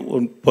डेफिनेटली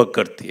वर्क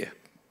करती है.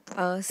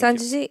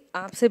 संजय जी,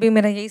 आपसे भी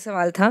मेरा यही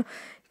सवाल था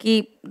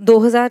कि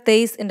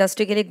 2023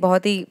 इंडस्ट्री के लिए एक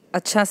बहुत ही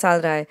अच्छा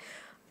साल रहा है.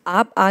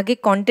 आप आगे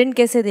कंटेंट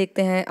कैसे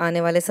देखते हैं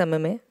आने वाले समय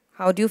में?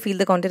 How do you feel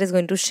the content is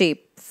going to shape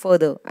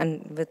further,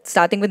 and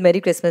starting with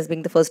Merry Christmas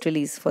being the first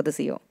release for this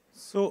year?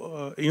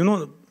 So, you know,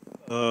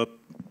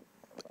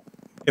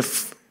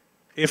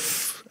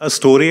 if a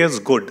story is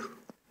good,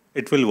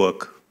 it will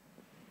work.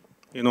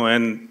 You know,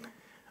 and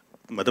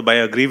I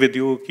agree with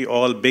you that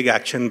all big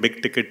action,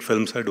 big ticket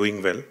films are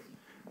doing well.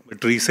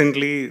 But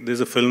recently, there's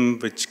a film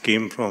which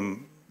came from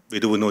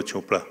Vidhu Vinod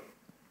Chopra.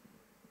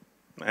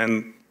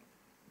 And,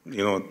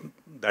 you know,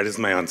 that is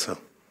my answer.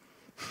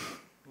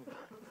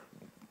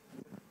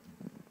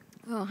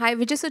 Hi,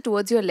 Vijay, so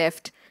towards your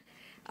left.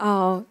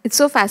 It's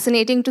so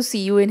fascinating to see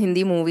you in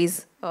Hindi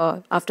movies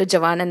after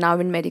Jawan and now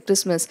in Merry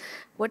Christmas.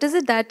 What is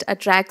it that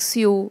attracts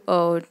you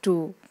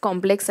to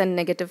complex and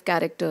negative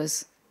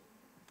characters?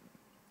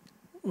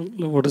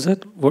 What is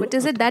it? What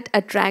is it that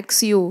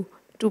attracts you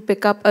to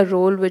pick up a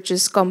role which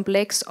is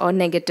complex or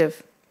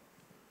negative?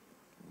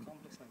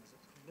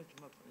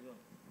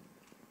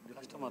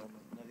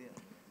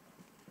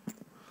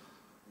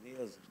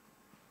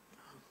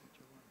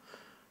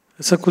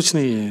 ऐसा कुछ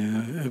नहीं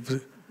है.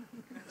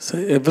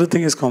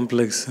 Everything is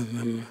complex.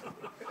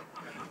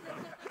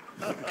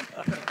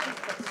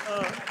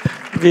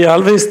 We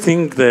always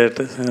think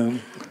that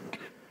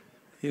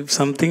if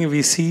something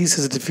we see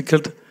is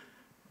difficult,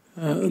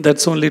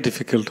 that's only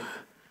difficult.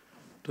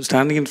 To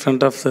standing in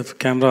front of the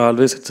camera,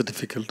 always it's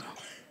difficult.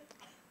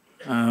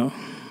 And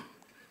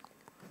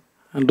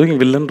doing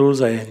villain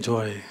roles, I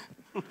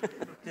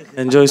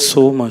enjoy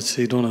so much.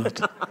 You don't know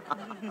that.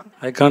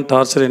 I can't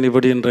torture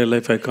anybody in real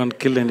life. I can't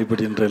kill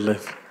anybody in real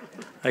life.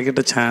 I get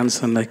a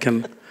chance and I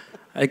can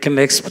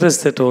express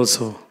that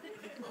also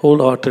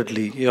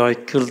wholeheartedly. Yeah, I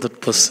killed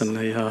that person.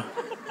 Yeah,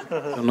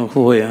 I know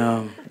who I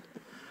am.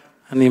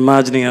 And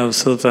imagining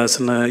yourself as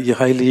a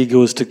highly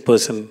egoistic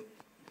person.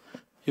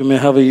 You may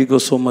have an ego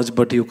so much,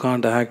 but you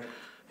can't act.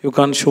 You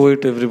can't show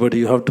it to everybody.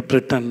 You have to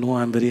pretend, no,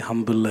 I'm very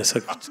humble. ऐसा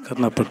कुछ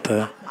करना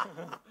पड़ता है.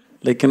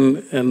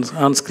 लेकिन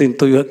on screen,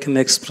 तो you can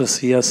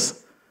express,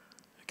 yes.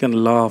 You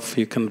can laugh,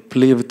 you can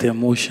play with the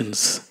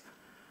emotions.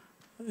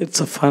 It's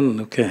a fun,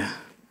 okay.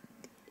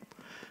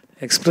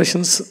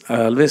 Expressions,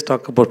 I always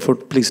talk about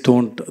food. Please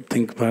don't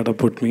think bad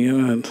about me.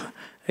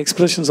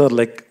 Expressions are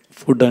like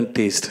food and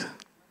taste.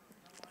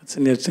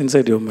 It's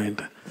inside your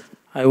mind.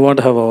 I want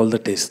to have all the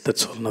taste.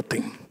 That's all,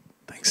 nothing.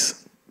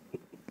 Thanks.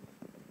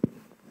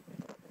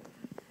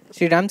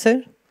 Sriram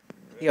sir,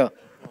 here,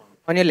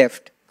 on your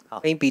left.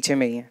 कहीं पीछे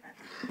में ही है.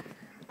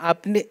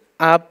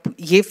 आप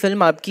ये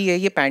film आपकी है,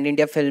 ये pan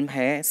India film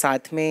है,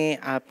 साथ में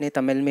आपने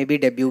तमिल में भी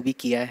डेब्यू भी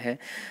किया है.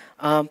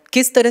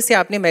 किस तरह से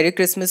आपने मैरी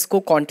क्रिसमस को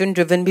कंटेंट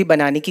ड्रिवन भी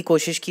बनाने की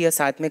कोशिश की है,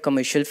 साथ में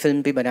कमर्शियल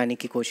फिल्म भी बनाने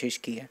की कोशिश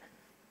की है?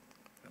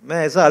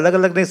 मैं ऐसा अलग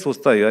अलग नहीं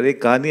सोचता यार.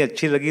 एक कहानी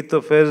अच्छी लगी तो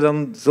फिर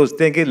हम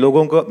सोचते हैं कि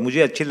लोगों को,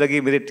 मुझे अच्छी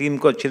लगी, मेरी टीम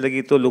को अच्छी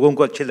लगी, तो लोगों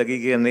को अच्छी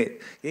लगेगी या नहीं,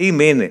 यही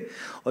मेन है.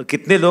 और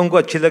कितने लोगों को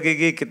अच्छी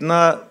लगेगी, कितना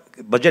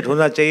बजट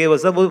होना चाहिए, वो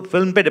सब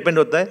फिल्म पे डिपेंड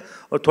होता है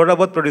और थोड़ा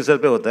बहुत प्रोड्यूसर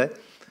पे होता है.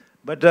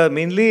 But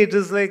mainly it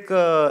is like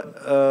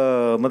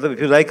मतलब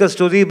if you like a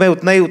story, मैं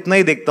उतना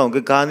ही देखता हूँ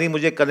कि कहानी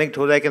मुझे कनेक्ट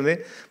हो रहा है कि नहीं.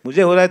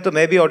 मुझे हो रहा है तो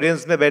मैं भी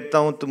ऑडियंस में बैठता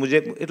हूँ, तो मुझे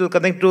it will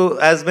connect to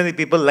as many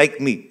people like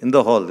me in the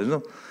hall, you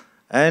know.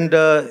 And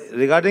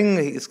regarding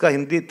इसका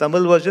हिंदी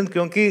तमिल वर्जन,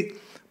 क्योंकि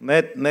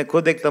मैं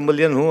खुद एक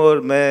तमिलियन हूँ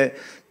और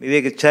मेरी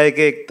एक इच्छा है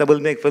कि एक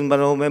तमिल में एक फिल्म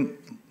बनाऊँ.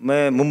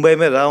 मैं मुंबई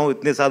में रहा हूँ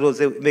इतने सालों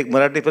से, एक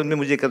मराठी फिल्म में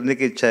मुझे करने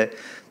की इच्छा है.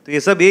 तो ये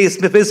सब इस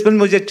फिल्म में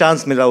मुझे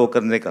चांस मिला वो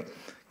करने का,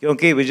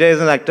 क्योंकि विजय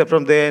is an actor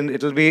from there and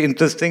it will be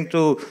interesting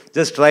to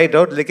just try it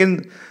out.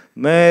 लेकिन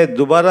मैं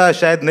दोबारा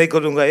शायद नहीं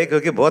करूँगा ये,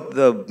 क्योंकि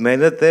बहुत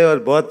मेहनत है और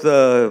बहुत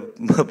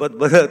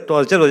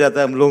टॉर्चर हो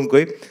जाता है हम लोगों को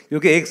ही.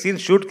 क्योंकि एक सीन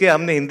शूट किया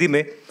हमने हिंदी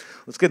में,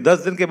 उसके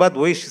 10 दिन के बाद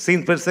वही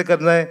सीन फिर से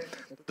करना है,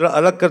 थोड़ा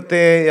अलग करते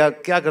हैं या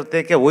क्या करते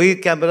हैं, क्या वही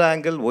कैमरा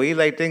एंगल, वही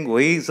लाइटिंग,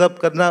 वही सब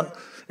करना,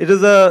 it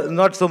is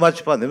not so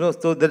much fun, you know.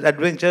 So the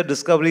adventure,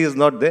 discovery is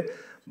not there.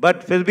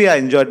 But फिर भी I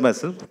enjoyed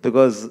myself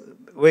because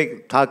वही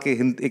था कि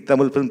एक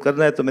तमिल फिल्म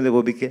करना है तो मैंने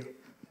वो भी किया.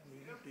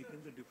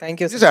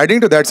 Thank you. Just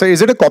adding to that, sir,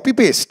 is it a copy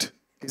paste?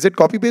 Is it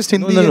copy paste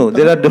Hindi? No.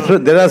 There are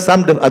different. There are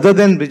some other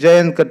than Vijay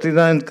and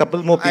Katrina and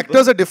couple more people.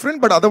 Actors are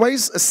different, but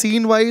otherwise,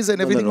 scene wise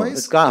and everything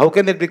wise. How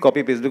can it be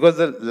copy paste? Because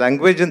the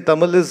language in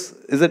Tamil is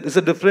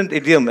a different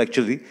idiom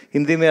actually.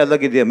 Hindi में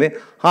अलग idiom है.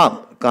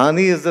 हाँ,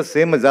 कहानी is the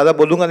same. मैं ज़्यादा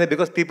बोलूँगा नहीं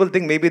because people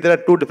think maybe there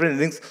are two different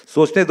endings.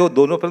 सोचने दो,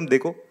 दोनों फिल्म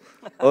देखो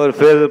और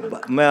फिर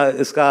मैं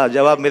इसका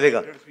जवाब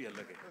मिलेगा.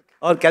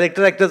 और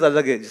कैरेक्टर एक्टर्स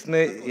अलग है,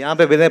 जिसमें यहाँ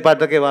पे विनय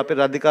पाठक है, वहाँ पे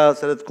राधिका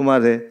शरद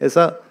कुमार है.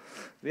 ऐसा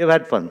we have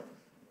had fun.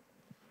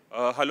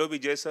 Hello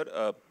Vijay sir.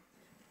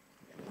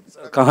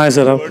 कहाँ है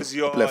सर आप? Towards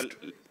your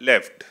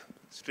left,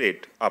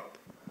 straight up.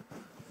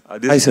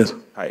 Hi sir.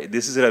 Hi,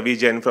 this is Ravi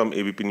Jain from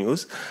ABP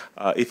News.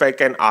 If I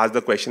can ask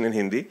the question in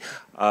Hindi,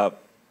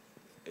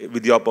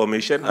 with your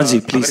permission. हाँ जी,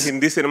 please. अगर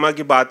Hindi cinema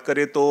की बात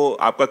करें तो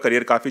आपका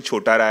करियर काफ़ी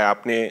छोटा रहा है.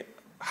 आपने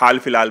हाल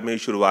फिलहाल में ही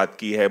शुरुआत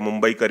की है,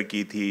 मुंबई कर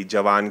की थी,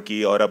 जवान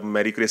की, और अब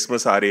मैरी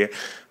क्रिसमस आ रही है.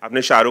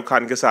 आपने शाहरुख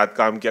खान के साथ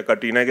काम किया,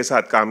 कटरीना के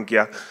साथ काम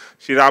किया.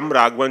 श्रीराम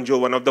राघवन जो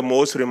one of the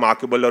most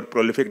remarkable और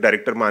प्रोलिफिक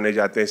डायरेक्टर माने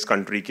जाते हैं इस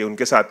कंट्री के,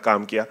 उनके साथ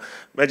काम किया.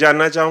 मैं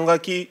जानना चाहूँगा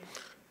कि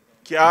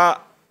क्या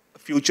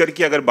फ्यूचर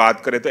की अगर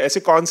बात करें तो ऐसे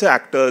कौन से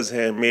एक्टर्स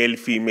हैं, मेल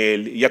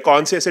फीमेल, या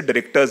कौन से ऐसे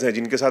डायरेक्टर्स हैं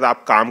जिनके साथ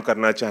आप काम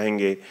करना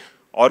चाहेंगे,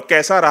 और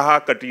कैसा रहा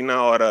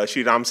कटरीना और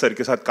श्रीराम सर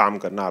के साथ काम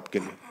करना आपके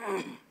लिए?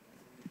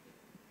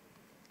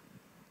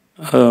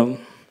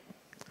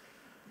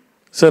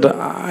 Sir,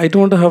 I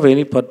don't have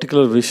any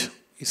particular wish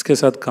इसके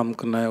साथ काम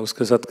करना है,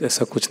 उसके साथ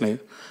ऐसा कुछ नहीं.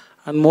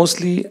 And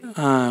mostly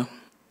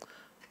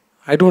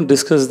I don't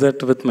discuss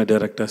that with my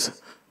directors.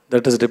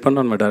 That is depend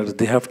on my director.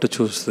 They have to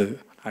choose the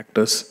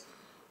actors.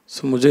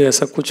 सो मुझे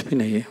ऐसा कुछ भी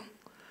नहीं है.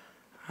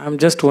 I am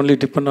just only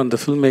depend on the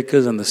film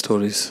makers and the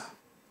stories.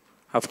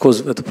 Of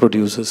course with the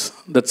producers.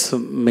 That's the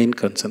main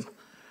concern.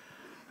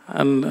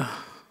 And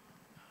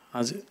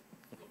हाँ जी,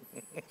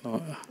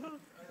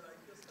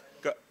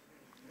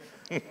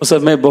 sir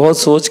मैं बहुत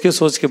सोच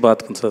के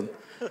बात कर सर.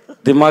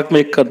 दिमाग में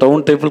एक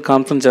डाउन टेबल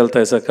कॉन्फ्रेंस चलता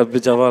है सर. कभी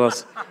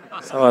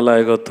सवाल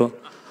आएगा तो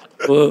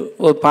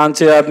वो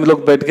 5-6 आदमी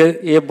लोग बैठ के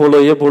ये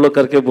बोलो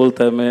करके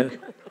बोलता है. मैं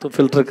तो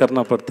फिल्टर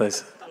करना पड़ता है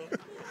सर.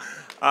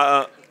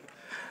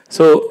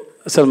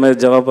 सर मैं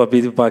जवाब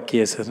अभी बाकी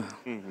है sir.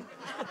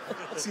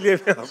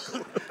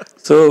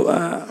 So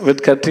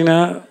with Katrina,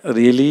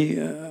 really,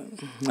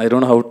 I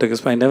don't know how to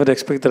explain. I never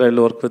expected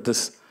I'll work with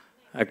this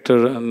actor,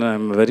 and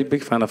I'm a very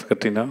big fan of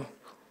Katrina.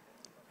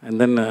 And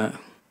then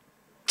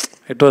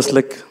it was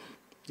like.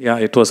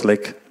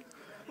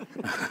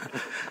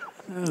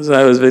 So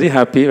I was very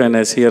happy when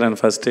I see her on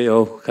first day.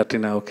 Oh,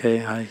 Katrina, okay,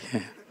 hi.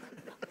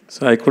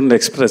 So I couldn't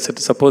express it.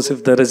 Suppose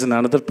if there is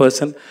another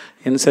person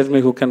inside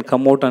me who can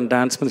come out and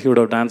dance, he would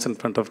have danced in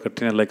front of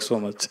Katrina like so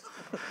much.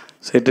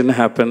 So it didn't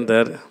happen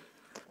there.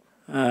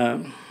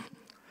 And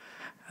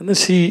then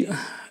she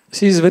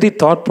is a very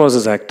thought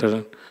process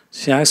actor.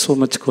 She asks so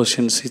much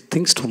questions. She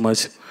thinks too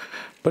much.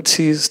 But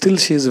she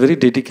is very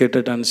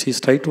dedicated, and she's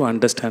trying to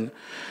understand.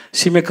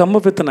 She may come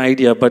up with an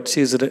idea, but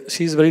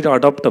she's very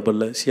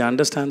adaptable. She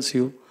understands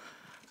you,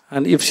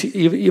 and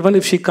even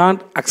if she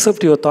can't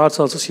accept your thoughts,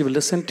 also she will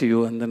listen to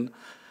you, and then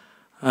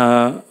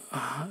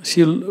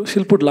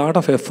she'll put a lot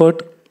of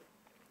effort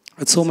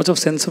with so much of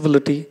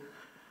sensibility,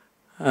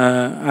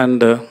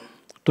 and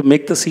to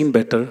make the scene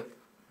better.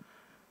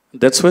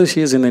 That's why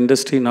she is in the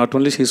industry. Not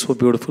only she is so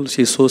beautiful,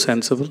 she is so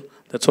sensible.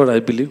 That's what I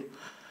believe.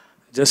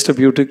 Just a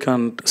beauty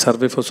can't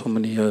survive for so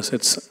many years.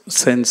 It's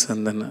sense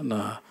and then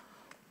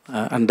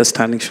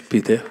understanding should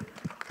be there,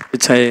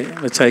 which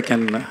I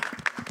can.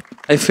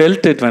 I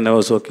felt it when I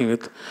was working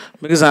with,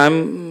 because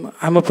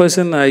I'm a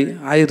person.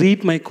 I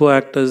read my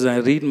co-actors, I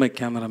read my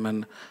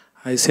cameraman,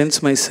 I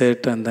sense my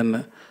set, and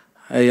then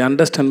I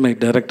understand my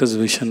director's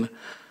vision.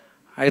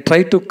 I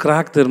try to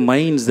crack their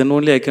minds. Then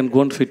only I can go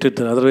and fit it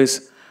there.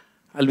 Otherwise,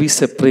 I'll be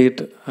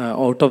separate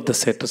out of the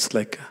set. It's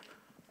like.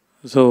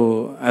 So,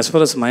 as far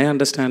as my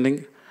understanding,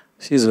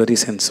 she is very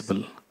sensible.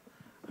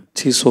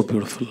 She is so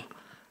beautiful.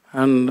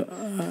 And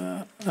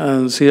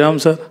Sriram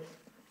sir,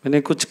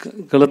 मैंने कुछ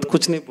गलत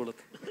कुछ नहीं बोला.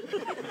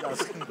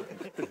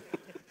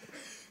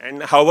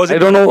 And how was it? I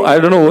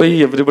don't know why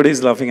everybody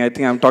is laughing. I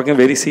think I'm talking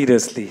very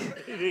seriously.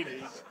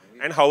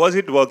 And how was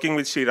it working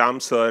with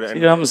Sriram sir?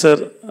 And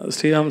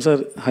Sriram sir,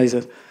 hi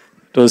sir.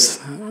 It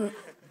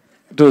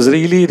was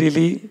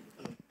really.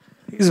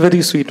 He's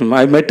very sweet.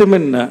 I met him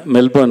in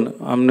Melbourne.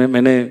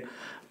 मैंने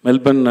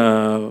Melbourne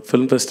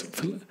film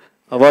festival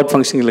award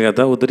function लगा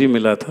था, उधर ही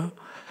मिला था.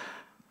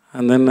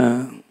 And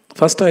then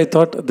first I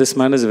thought this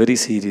man is very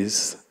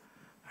serious.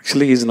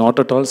 Actually, he's not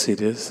at all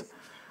serious.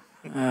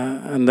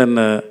 And then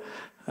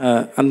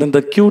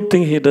the cute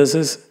thing he does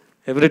is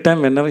every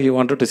time whenever he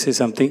wanted to say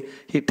something,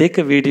 he take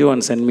a video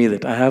and send me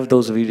that. I have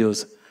those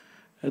videos.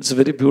 It's a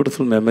very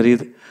beautiful memory.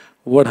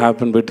 What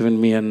happened between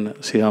me and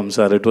Sriram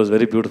sir? It was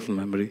very beautiful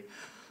memory.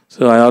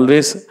 So I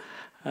always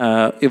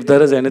If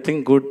there is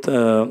anything good,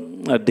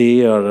 a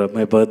day or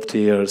my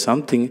birthday or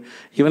something,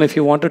 even if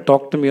you want to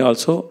talk to me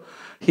also,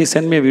 he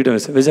sent me a video. He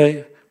said,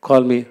 Vijay,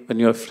 call me when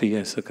you are free.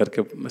 ऐसा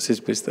करके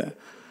message भेजता है.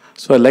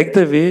 So I like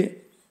the way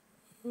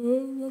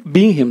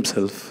being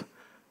himself.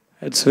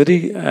 It's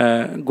very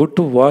good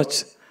to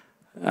watch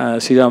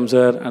Sriram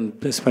sir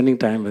and spending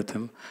time with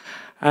him.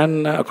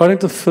 And according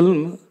to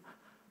film,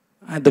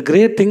 the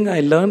great thing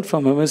I learned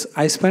from him is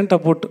I spent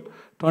about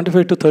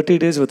 25 to 30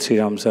 days with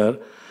Sriram sir.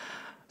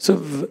 So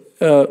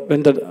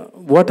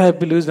what I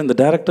believe is when the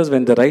directors,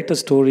 when they write a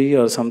story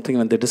or something,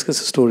 when they discuss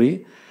a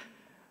story,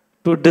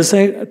 to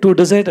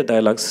decide a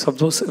dialogue.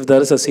 Suppose if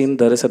there is a scene,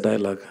 there is a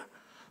dialogue.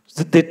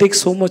 So they take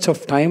so much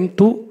of time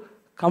to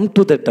come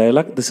to that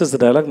dialogue. This is the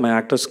dialogue my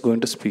actor is going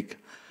to speak.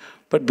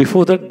 But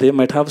before that, they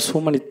might have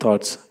so many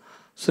thoughts.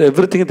 So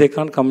everything they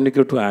can't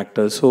communicate to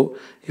actors. So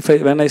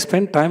when I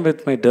spend time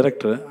with my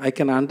director, I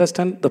can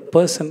understand the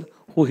person,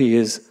 who he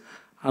is,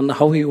 and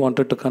how he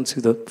wanted to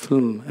conceive the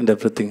film and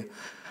everything.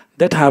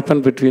 That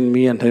happened between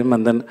me and him,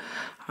 and then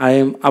I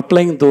am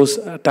applying those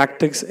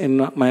tactics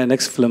in my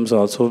next films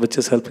also, which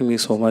is helping me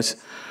so much.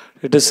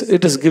 It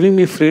is giving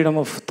me freedom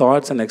of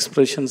thoughts and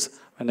expressions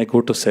when I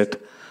go to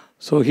set.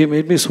 So he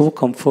made me so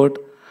comfort.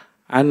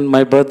 And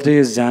my birthday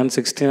is Jan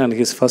 16, and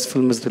his first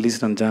film is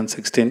released on Jan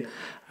 16.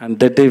 And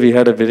that day we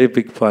had a very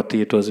big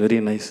party. It was very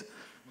nice.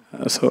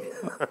 So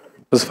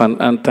it was fun.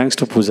 And thanks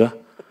to Pooja.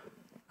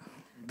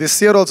 This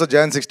year also,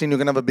 Jan 16, you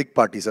can have a big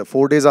party, sir.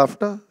 4 days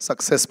after,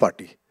 success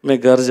party. मैं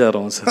घर जा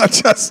रहा हूँ sir.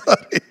 Achha,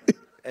 sorry.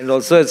 And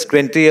also it's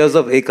 20 years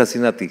of Ek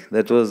Hasina Thi.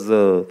 That was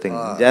the thing.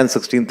 Jan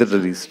 16th it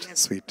released.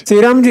 Sweet.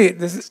 Sriram ji,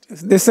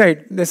 this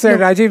side,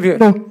 Rajiv here.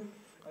 No.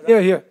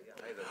 Here.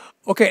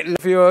 Okay,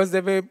 viewers,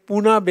 they were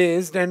Pune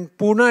based, and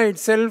Pune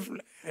itself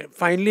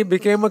finally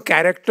became a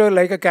character,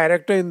 like a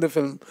character in the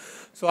film.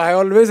 So I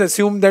always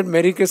assumed that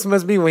Merry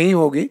Christmas bhi wahi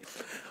hogi.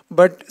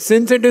 But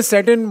since it is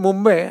set in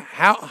Mumbai,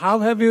 how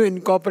have you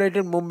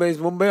incorporated Mumbai? Is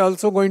Mumbai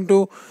also going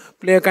to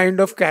play a kind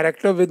of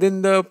character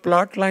within the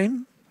plot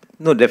line?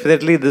 No,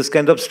 definitely this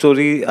kind of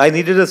story. I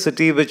needed a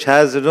city which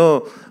has,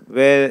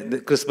 where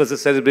the Christmas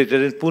is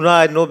celebrated. In Pune,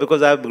 I know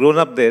because I have grown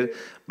up there.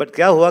 But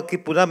क्या हुआ कि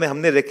पुणे में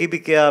हमने recce भी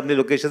किया, अपने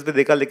locations पे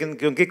देखा, लेकिन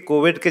क्योंकि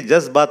कोविड के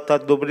जस्ट बात था,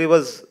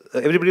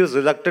 everybody was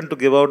reluctant to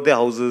give out their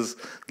houses,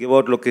 give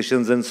out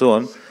locations and so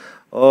on.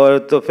 और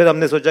तो फिर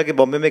हमने सोचा कि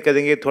बॉम्बे में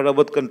करेंगे, थोड़ा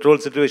बहुत कंट्रोल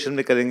सिचुएशन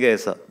में करेंगे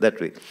ऐसा, that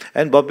way.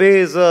 And Bombay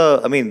is,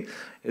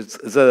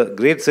 it's a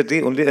great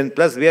city. Only, and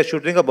plus we are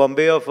shooting a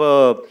Bombay of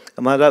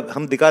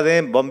हम दिखा रहे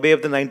हैं Bombay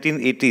of the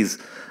 1980s.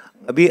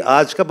 अभी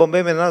आज का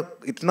बॉम्बे में ना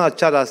इतना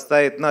अच्छा रास्ता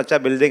है, इतना अच्छा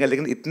बिल्डिंग है,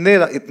 लेकिन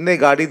इतने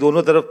गाड़ी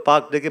दोनों तरफ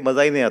पार्क देके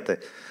मजा ही नहीं आता है.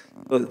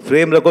 तो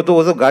फ्रेम रखो तो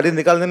वो सब गाड़ी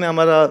निकालने में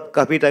हमारा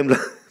काफी टाइम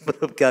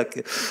मतलब क्या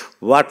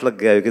वाट लग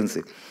गया, you can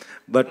say.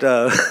 But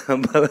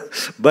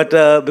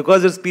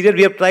because it's period,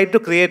 we have tried to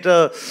create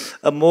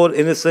a more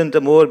innocent, a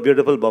more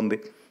beautiful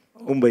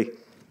Mumbai.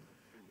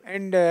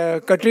 And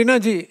Katrina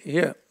ji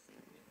here.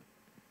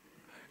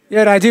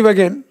 Yeah, Rajiv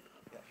again.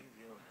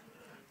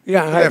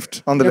 Yeah,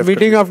 left on the left.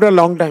 Meeting after a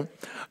long time.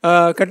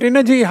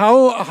 Katrina ji,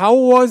 how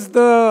was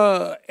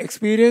the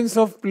experience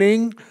of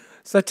playing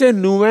such a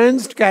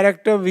nuanced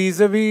character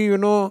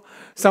vis-a-vis,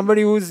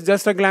 somebody who's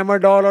just a glamour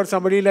doll, or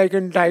somebody like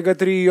in Tiger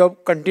 3, you're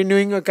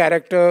continuing a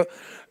character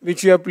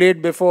which you have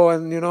played before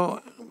and,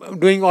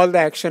 doing all the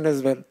action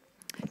as well?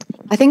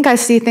 I think I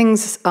see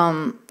things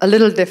a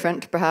little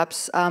different,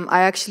 perhaps.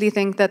 I actually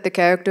think that the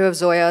character of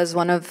Zoya is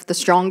one of the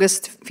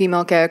strongest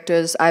female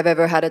characters I've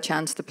ever had a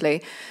chance to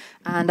play.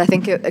 And I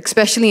think,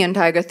 especially in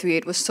Tiger 3,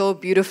 it was so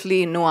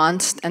beautifully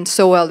nuanced and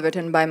so well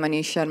written by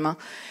Manish Sharma.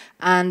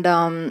 And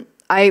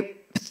I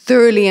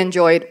thoroughly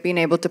enjoyed being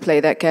able to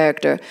play that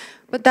character.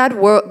 But that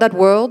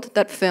world,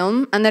 that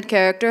film, and that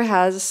character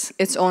has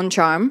its own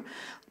charm.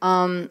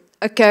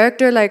 A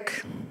character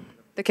like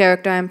the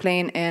character I'm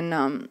playing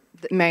in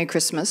Merry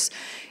Christmas,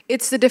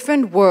 it's a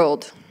different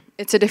world.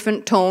 It's a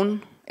different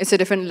tone. It's a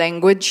different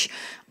language.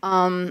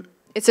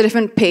 It's a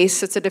different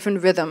pace. It's a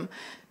different rhythm.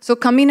 So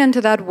coming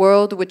into that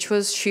world, which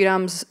was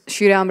Sriram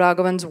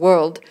Raghavan's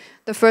world,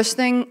 the first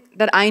thing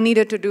that I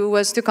needed to do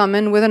was to come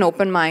in with an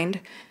open mind.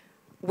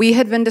 We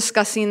had been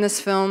discussing this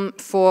film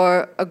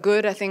for a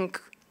good, I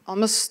think,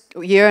 almost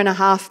a year and a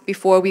half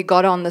before we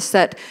got on the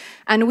set.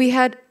 And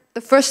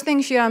the first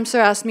thing Sriram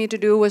sir asked me to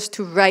do was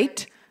to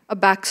write a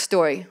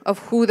backstory of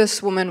who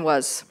this woman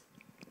was.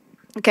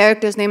 The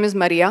character's name is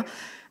Maria,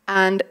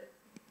 and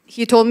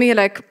he told me,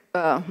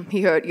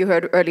 you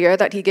heard earlier,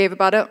 that he gave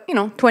about a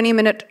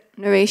 20-minute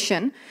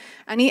narration,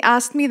 and he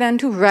asked me then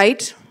to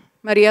write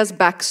Maria's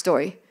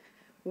backstory.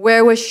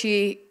 Where was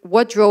she?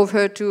 What drove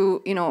her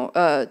to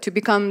to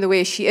become the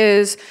way she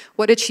is?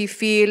 What did she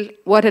feel?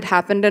 What had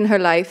happened in her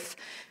life?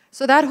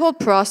 So that whole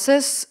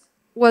process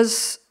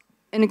was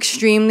an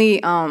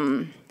extremely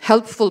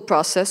helpful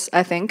process,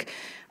 I think.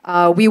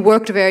 We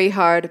worked very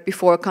hard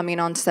before coming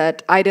on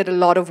set. I did a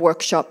lot of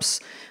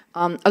workshops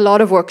a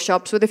lot of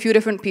workshops with a few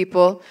different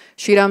people.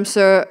 Sriram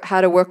sir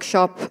had a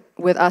workshop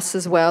with us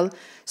as well.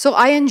 So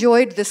I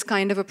enjoyed this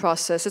kind of a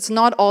process. It's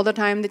not all the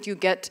time that you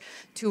get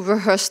to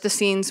rehearse the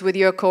scenes with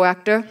your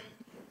co-actor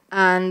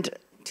and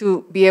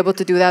to be able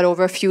to do that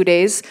over a few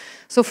days.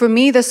 So for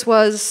me, this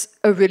was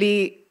a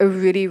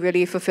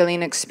really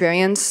fulfilling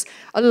experience.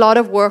 A lot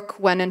of work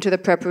went into the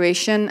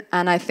preparation,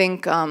 and I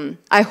think,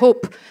 I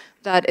hope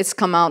that it's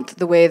come out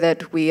the way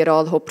that we had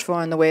all hoped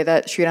for and the way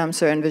that Sriram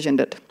sir envisioned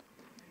it.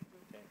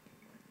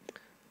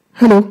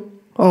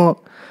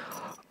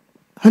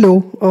 Hello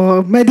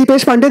मैं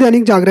दीपेश पांडे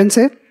दैनिक जागरण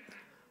से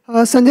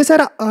Sanjay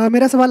sir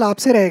मेरा सवाल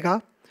आपसे रहेगा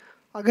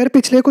अगर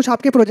पिछले कुछ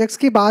आपके प्रोजेक्ट्स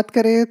की बात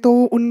करें तो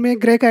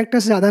उनमें ग्रे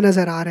कैरेक्टर्स ज़्यादा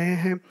नज़र आ रहे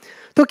हैं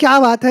तो क्या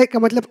बात है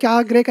मतलब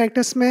क्या ग्रे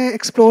कैरेक्टर्स में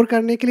एक्सप्लोर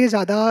करने के लिए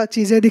ज़्यादा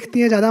चीज़ें दिखती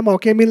हैं ज़्यादा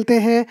मौके मिलते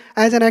हैं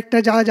एज एन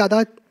एक्टर जहाँ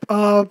ज़्यादा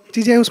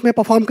चीज़ें उसमें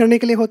परफॉर्म करने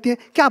के लिए होती हैं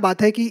क्या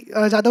बात है कि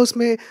ज़्यादा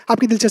उसमें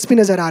आपकी दिलचस्पी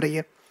नज़र आ रही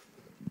है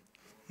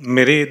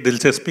मेरी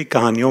दिलचस्पी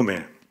कहानियों में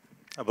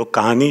अब वो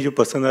कहानी जो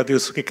पसंद आती है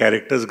उसके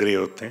कैरेक्टर्स ग्रे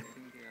होते हैं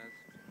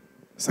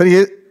सर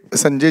ये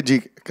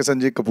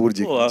संजय कपूर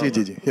जी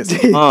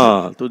जी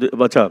हाँ तो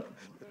अच्छा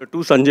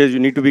two Sanjays, you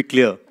need to be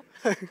clear.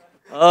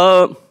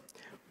 Well,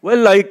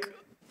 like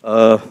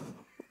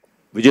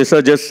Vijay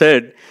sir just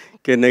said,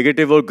 कि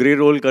नेगेटिव और ग्रे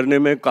रोल करने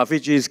में काफ़ी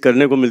चीज़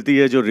करने को मिलती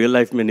है जो रियल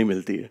लाइफ में नहीं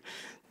मिलती है.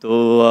 तो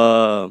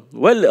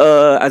वेल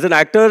एज एन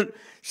एक्टर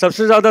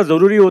सबसे ज़्यादा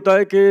ज़रूरी होता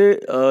है कि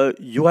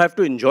you have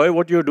to enjoy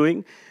what you are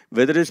doing,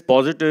 weather is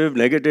positive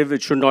negative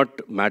it should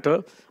not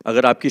matter.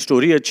 अगर आपकी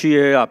स्टोरी अच्छी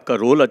है, आपका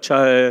रोल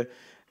अच्छा है,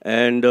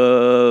 and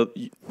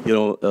you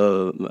know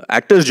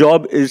actors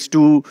job is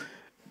to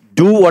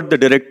do what the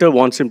director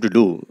wants him to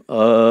do.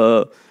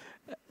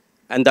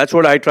 And that's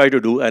what I try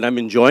to do. And I'm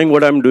enjoying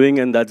what I'm doing.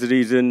 And that's the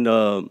reason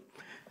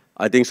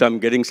I think so I'm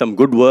getting some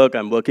good work.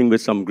 I'm working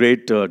with some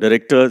great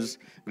directors,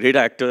 great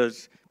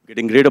actors,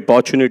 getting great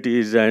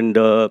opportunities. And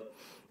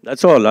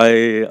that's all.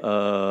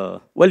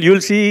 Well,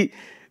 you'll see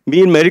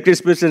me in Merry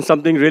Christmas in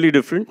something really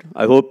different.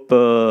 I hope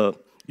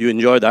you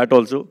enjoy that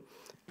also.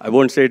 I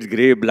won't say it's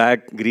grey,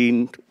 black,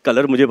 green,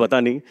 color mujhe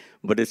pata nahi,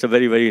 but it's a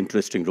very, very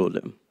interesting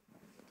role.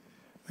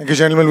 Thank you,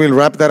 gentlemen. We'll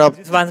wrap that up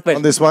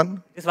on this one.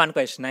 Just one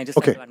question. I just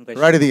okay. Had one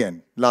question. Right at the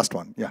end. Last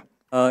one. Yeah.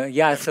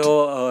 Yeah. So,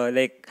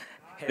 like,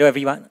 hello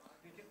everyone.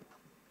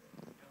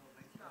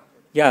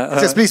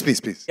 Yeah. Yes,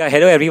 please. Yeah.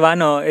 Hello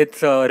everyone.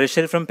 It's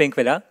Rishil from Pink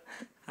Villa.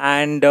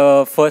 And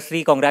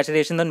firstly,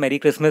 congratulations on Merry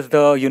Christmas.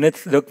 The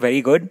units look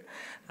very good.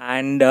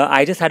 And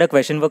I just had a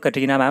question for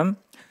Katrina ma'am.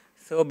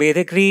 So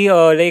basically,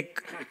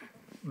 like,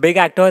 big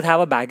actors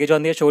have a baggage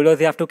on their shoulders.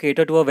 They have to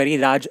cater to a very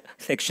large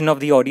section of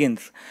the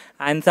audience.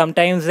 And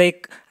sometimes,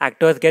 like,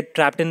 actors get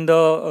trapped in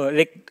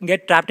the,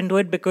 get trapped into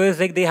it because,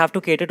 like, they have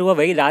to cater to a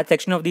very large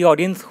section of the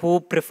audience who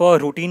prefer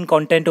routine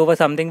content over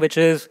something which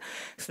is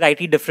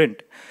slightly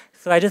different.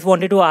 So I just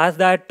wanted to ask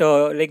that,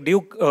 like, do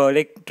you,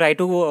 try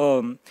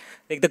to,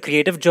 the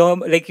creative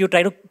germ, you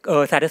try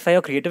to satisfy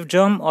your creative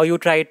germ, or you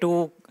try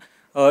to,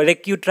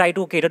 you try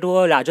to cater to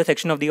a larger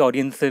section of the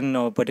audience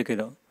in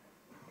particular?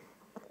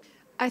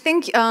 I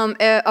think,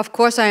 of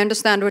course, I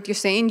understand what you're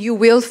saying. You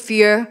will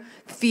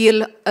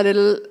feel a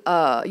little,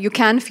 you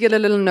can feel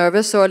a little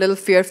nervous or a little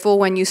fearful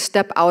when you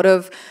step out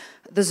of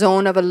the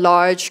zone of a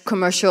large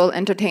commercial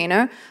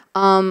entertainer.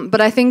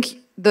 But I think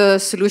the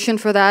solution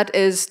for that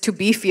is to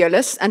be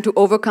fearless and to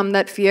overcome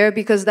that fear,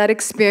 because that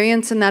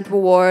experience and that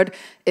reward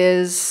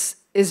is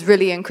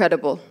really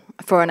incredible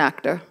for an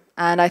actor.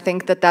 And I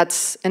think that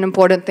that's an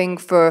important thing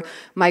for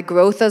my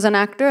growth as an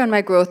actor and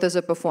my growth as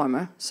a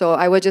performer. So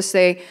I would just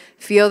say,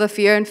 feel the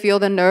fear and feel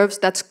the nerves.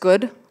 That's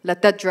good.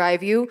 Let that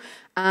drive you.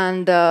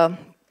 And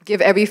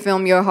give every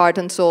film your heart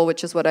and soul,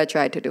 which is what I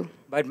try to do.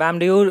 But ma'am,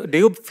 do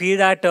you feel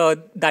that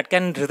that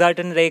can result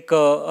in like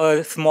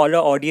a smaller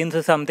audience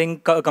or something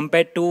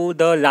compared to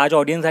the large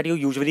audience that you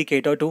usually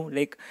cater to?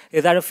 Like,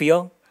 is that a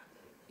fear?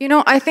 You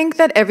know, I think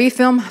that every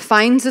film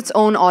finds its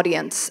own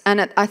audience.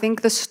 And I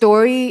think the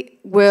story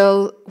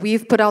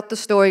we've put out the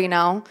story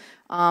now.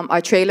 Our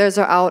trailers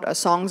are out, our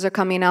songs are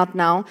coming out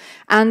now.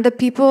 And the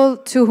people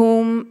to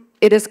whom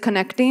it is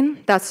connecting,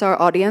 that's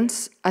our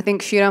audience. I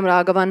think Sriram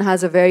Raghavan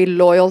has a very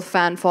loyal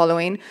fan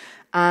following.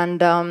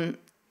 And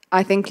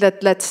I think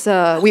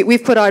that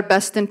we've put our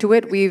best into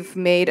it. We've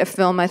made a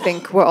film I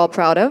think we're all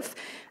proud of.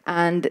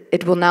 And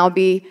it will now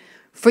be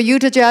for you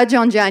to judge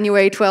on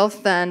January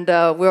 12th, and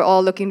we're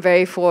all looking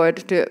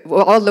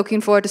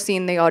forward to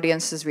seeing the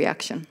audience's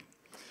reaction.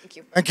 Thank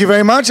you. Thank you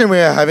very much, and we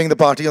are having the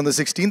party on the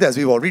 16th, as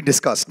we've already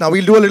discussed. Now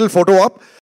we'll do a little photo op.